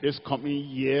 This coming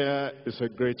year is a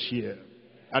great year.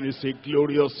 And it's a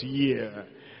glorious year.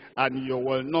 And you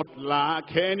will not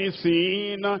lack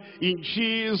anything in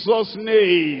Jesus'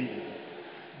 name.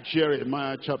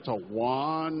 Jeremiah chapter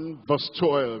 1 verse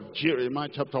 12. Jeremiah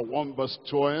chapter 1 verse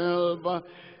 12.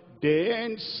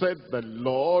 Then said the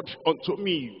Lord unto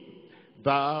me,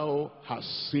 thou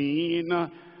hast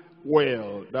seen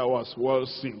well, thou hast well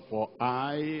seen, for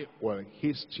I will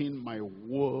hasten my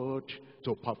word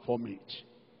to perform it.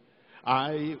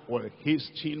 I will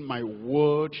hasten my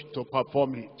word to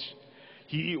perform it.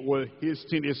 He will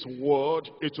hasten his word.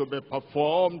 It will be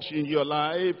performed in your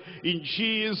life in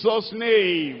Jesus'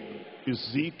 name.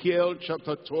 Ezekiel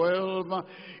chapter 12.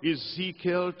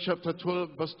 Ezekiel chapter 12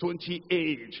 verse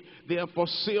 28. Therefore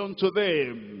say unto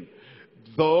them,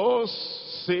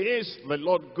 thus says the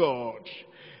Lord God,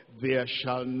 there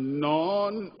shall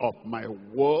none of my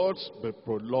words be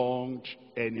prolonged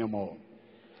anymore.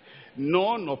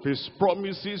 None of his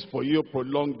promises for you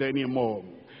prolonged anymore.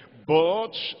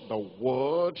 But the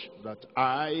word that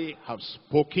I have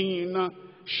spoken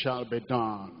shall be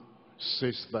done,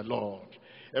 says the Lord.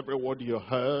 Every word you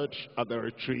heard at the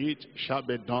retreat shall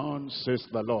be done, says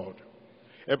the Lord.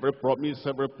 Every promise,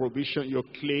 every provision you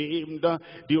claimed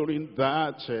during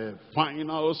that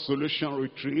final solution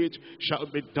retreat shall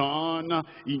be done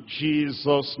in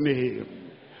Jesus' name.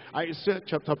 Isaiah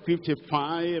chapter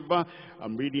 55,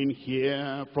 I'm reading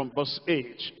here from verse 8.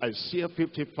 Isaiah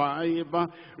 55,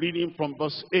 reading from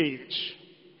verse 8.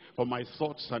 For my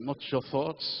thoughts are not your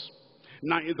thoughts,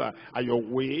 neither are your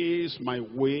ways my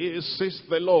ways, says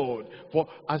the Lord. For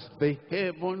as the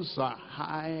heavens are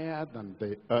higher than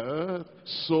the earth,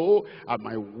 so are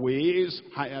my ways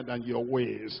higher than your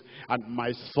ways, and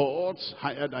my thoughts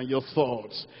higher than your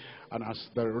thoughts. And as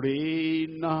the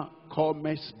rain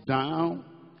cometh down,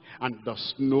 and the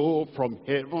snow from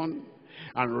heaven,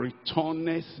 and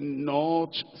returneth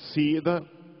not thither,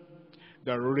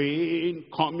 the rain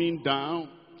coming down,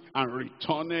 and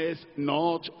returneth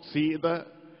not thither.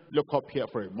 Look up here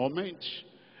for a moment.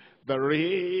 The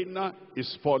rain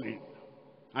is falling,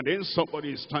 and then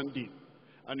somebody is standing,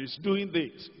 and is doing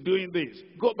this, doing this.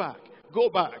 Go back, go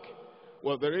back.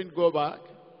 Will the rain go back?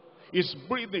 He's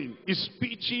breathing, he's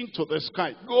speaking to the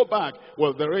sky. Go back.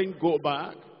 Will the rain go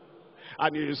back?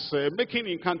 And he's making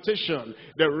incantation.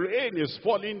 The rain is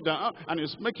falling down and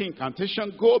he's making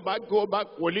incantation. Go back, go back.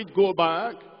 Will it go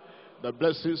back? The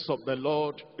blessings of the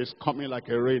Lord is coming like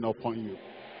a rain upon you.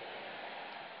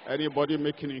 Anybody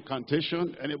making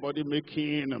incantation, anybody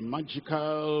making a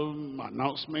magical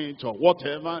announcement or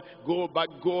whatever, go back,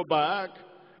 go back.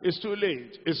 It's too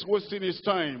late. It's wasting his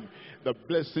time. The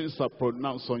blessings are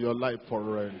pronounced on your life for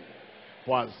rain.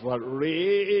 For as the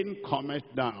rain cometh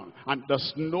down, and the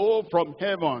snow from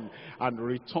heaven, and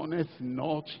returneth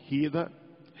not hither,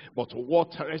 but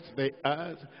watereth the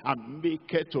earth, and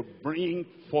maketh to bring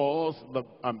forth the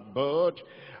bird,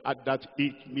 and that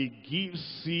it may give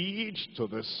seed to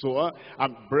the sower,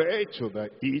 and bread to the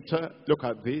eater. Look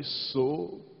at this.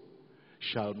 So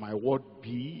shall my word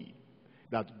be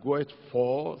that goeth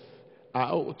forth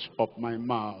out of my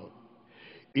mouth.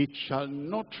 It shall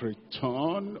not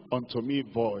return unto me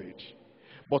void,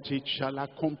 but it shall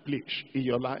accomplish in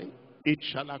your life. It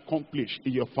shall accomplish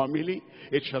in your family.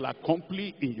 It shall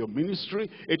accomplish in your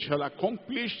ministry. It shall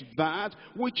accomplish that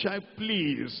which I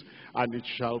please. And it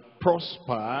shall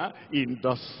prosper in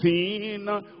the thing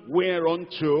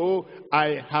whereunto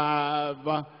I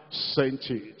have sent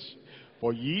it.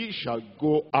 For ye shall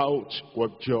go out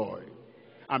with joy,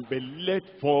 and be led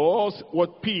forth with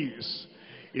peace.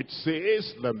 It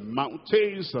says, the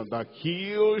mountains and the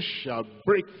hills shall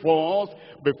break forth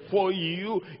before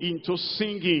you into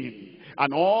singing,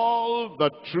 and all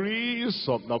the trees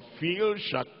of the field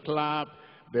shall clap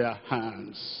their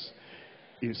hands.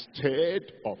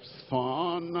 Instead of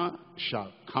thorn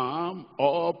shall come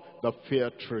up the fair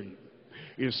tree.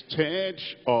 Instead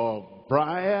of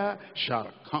briar shall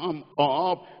come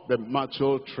up the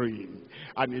myrtle tree.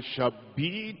 And it shall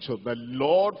be to the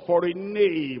Lord for a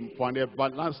name, for an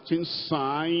everlasting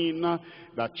sign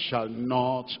that shall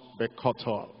not be cut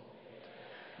off.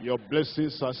 Your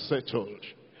blessings are settled.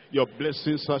 Your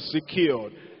blessings are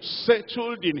secured.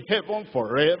 Settled in heaven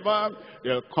forever.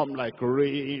 They'll come like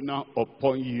rain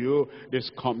upon you this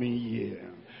coming year.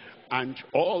 And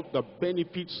all the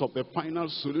benefits of the final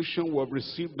solution we've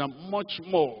received and much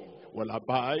more will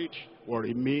abide, will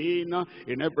remain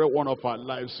in every one of our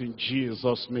lives in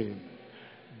Jesus' name.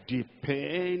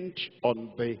 Depend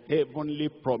on the heavenly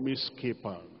promise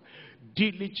keeper.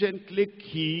 Diligently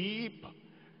keep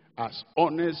as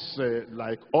honest,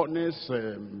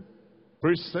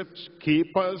 precept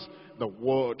keepers, the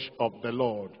word of the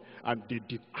Lord. And the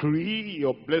decree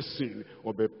your blessing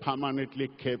will be permanently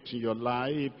kept in your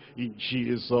life in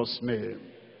Jesus' name.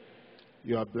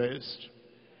 You are blessed.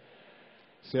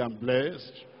 Say, I'm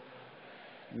blessed.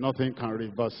 Nothing can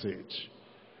reverse it.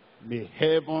 May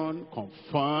heaven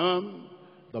confirm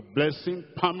the blessing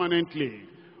permanently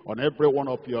on every one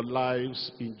of your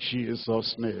lives in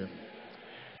Jesus' name.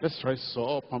 Let's rise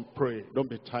up and pray. Don't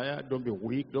be tired, don't be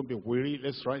weak, don't be weary.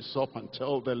 Let's rise up and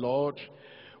tell the Lord,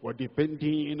 we're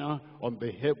depending on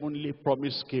the heavenly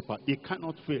promise keeper. He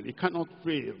cannot fail. He cannot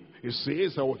fail. He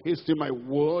says, I will hasten my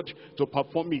word to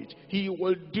perform it. He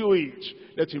will do it.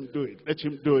 Let him do it. Let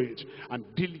him do it. And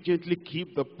diligently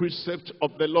keep the precept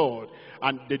of the Lord.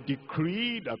 And the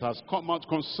decree that has come out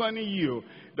concerning you,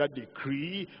 that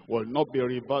decree will not be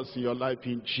reversed in your life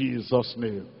in Jesus'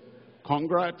 name.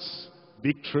 Congrats.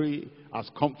 Victory has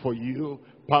come for you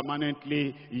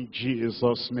permanently in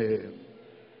Jesus' name.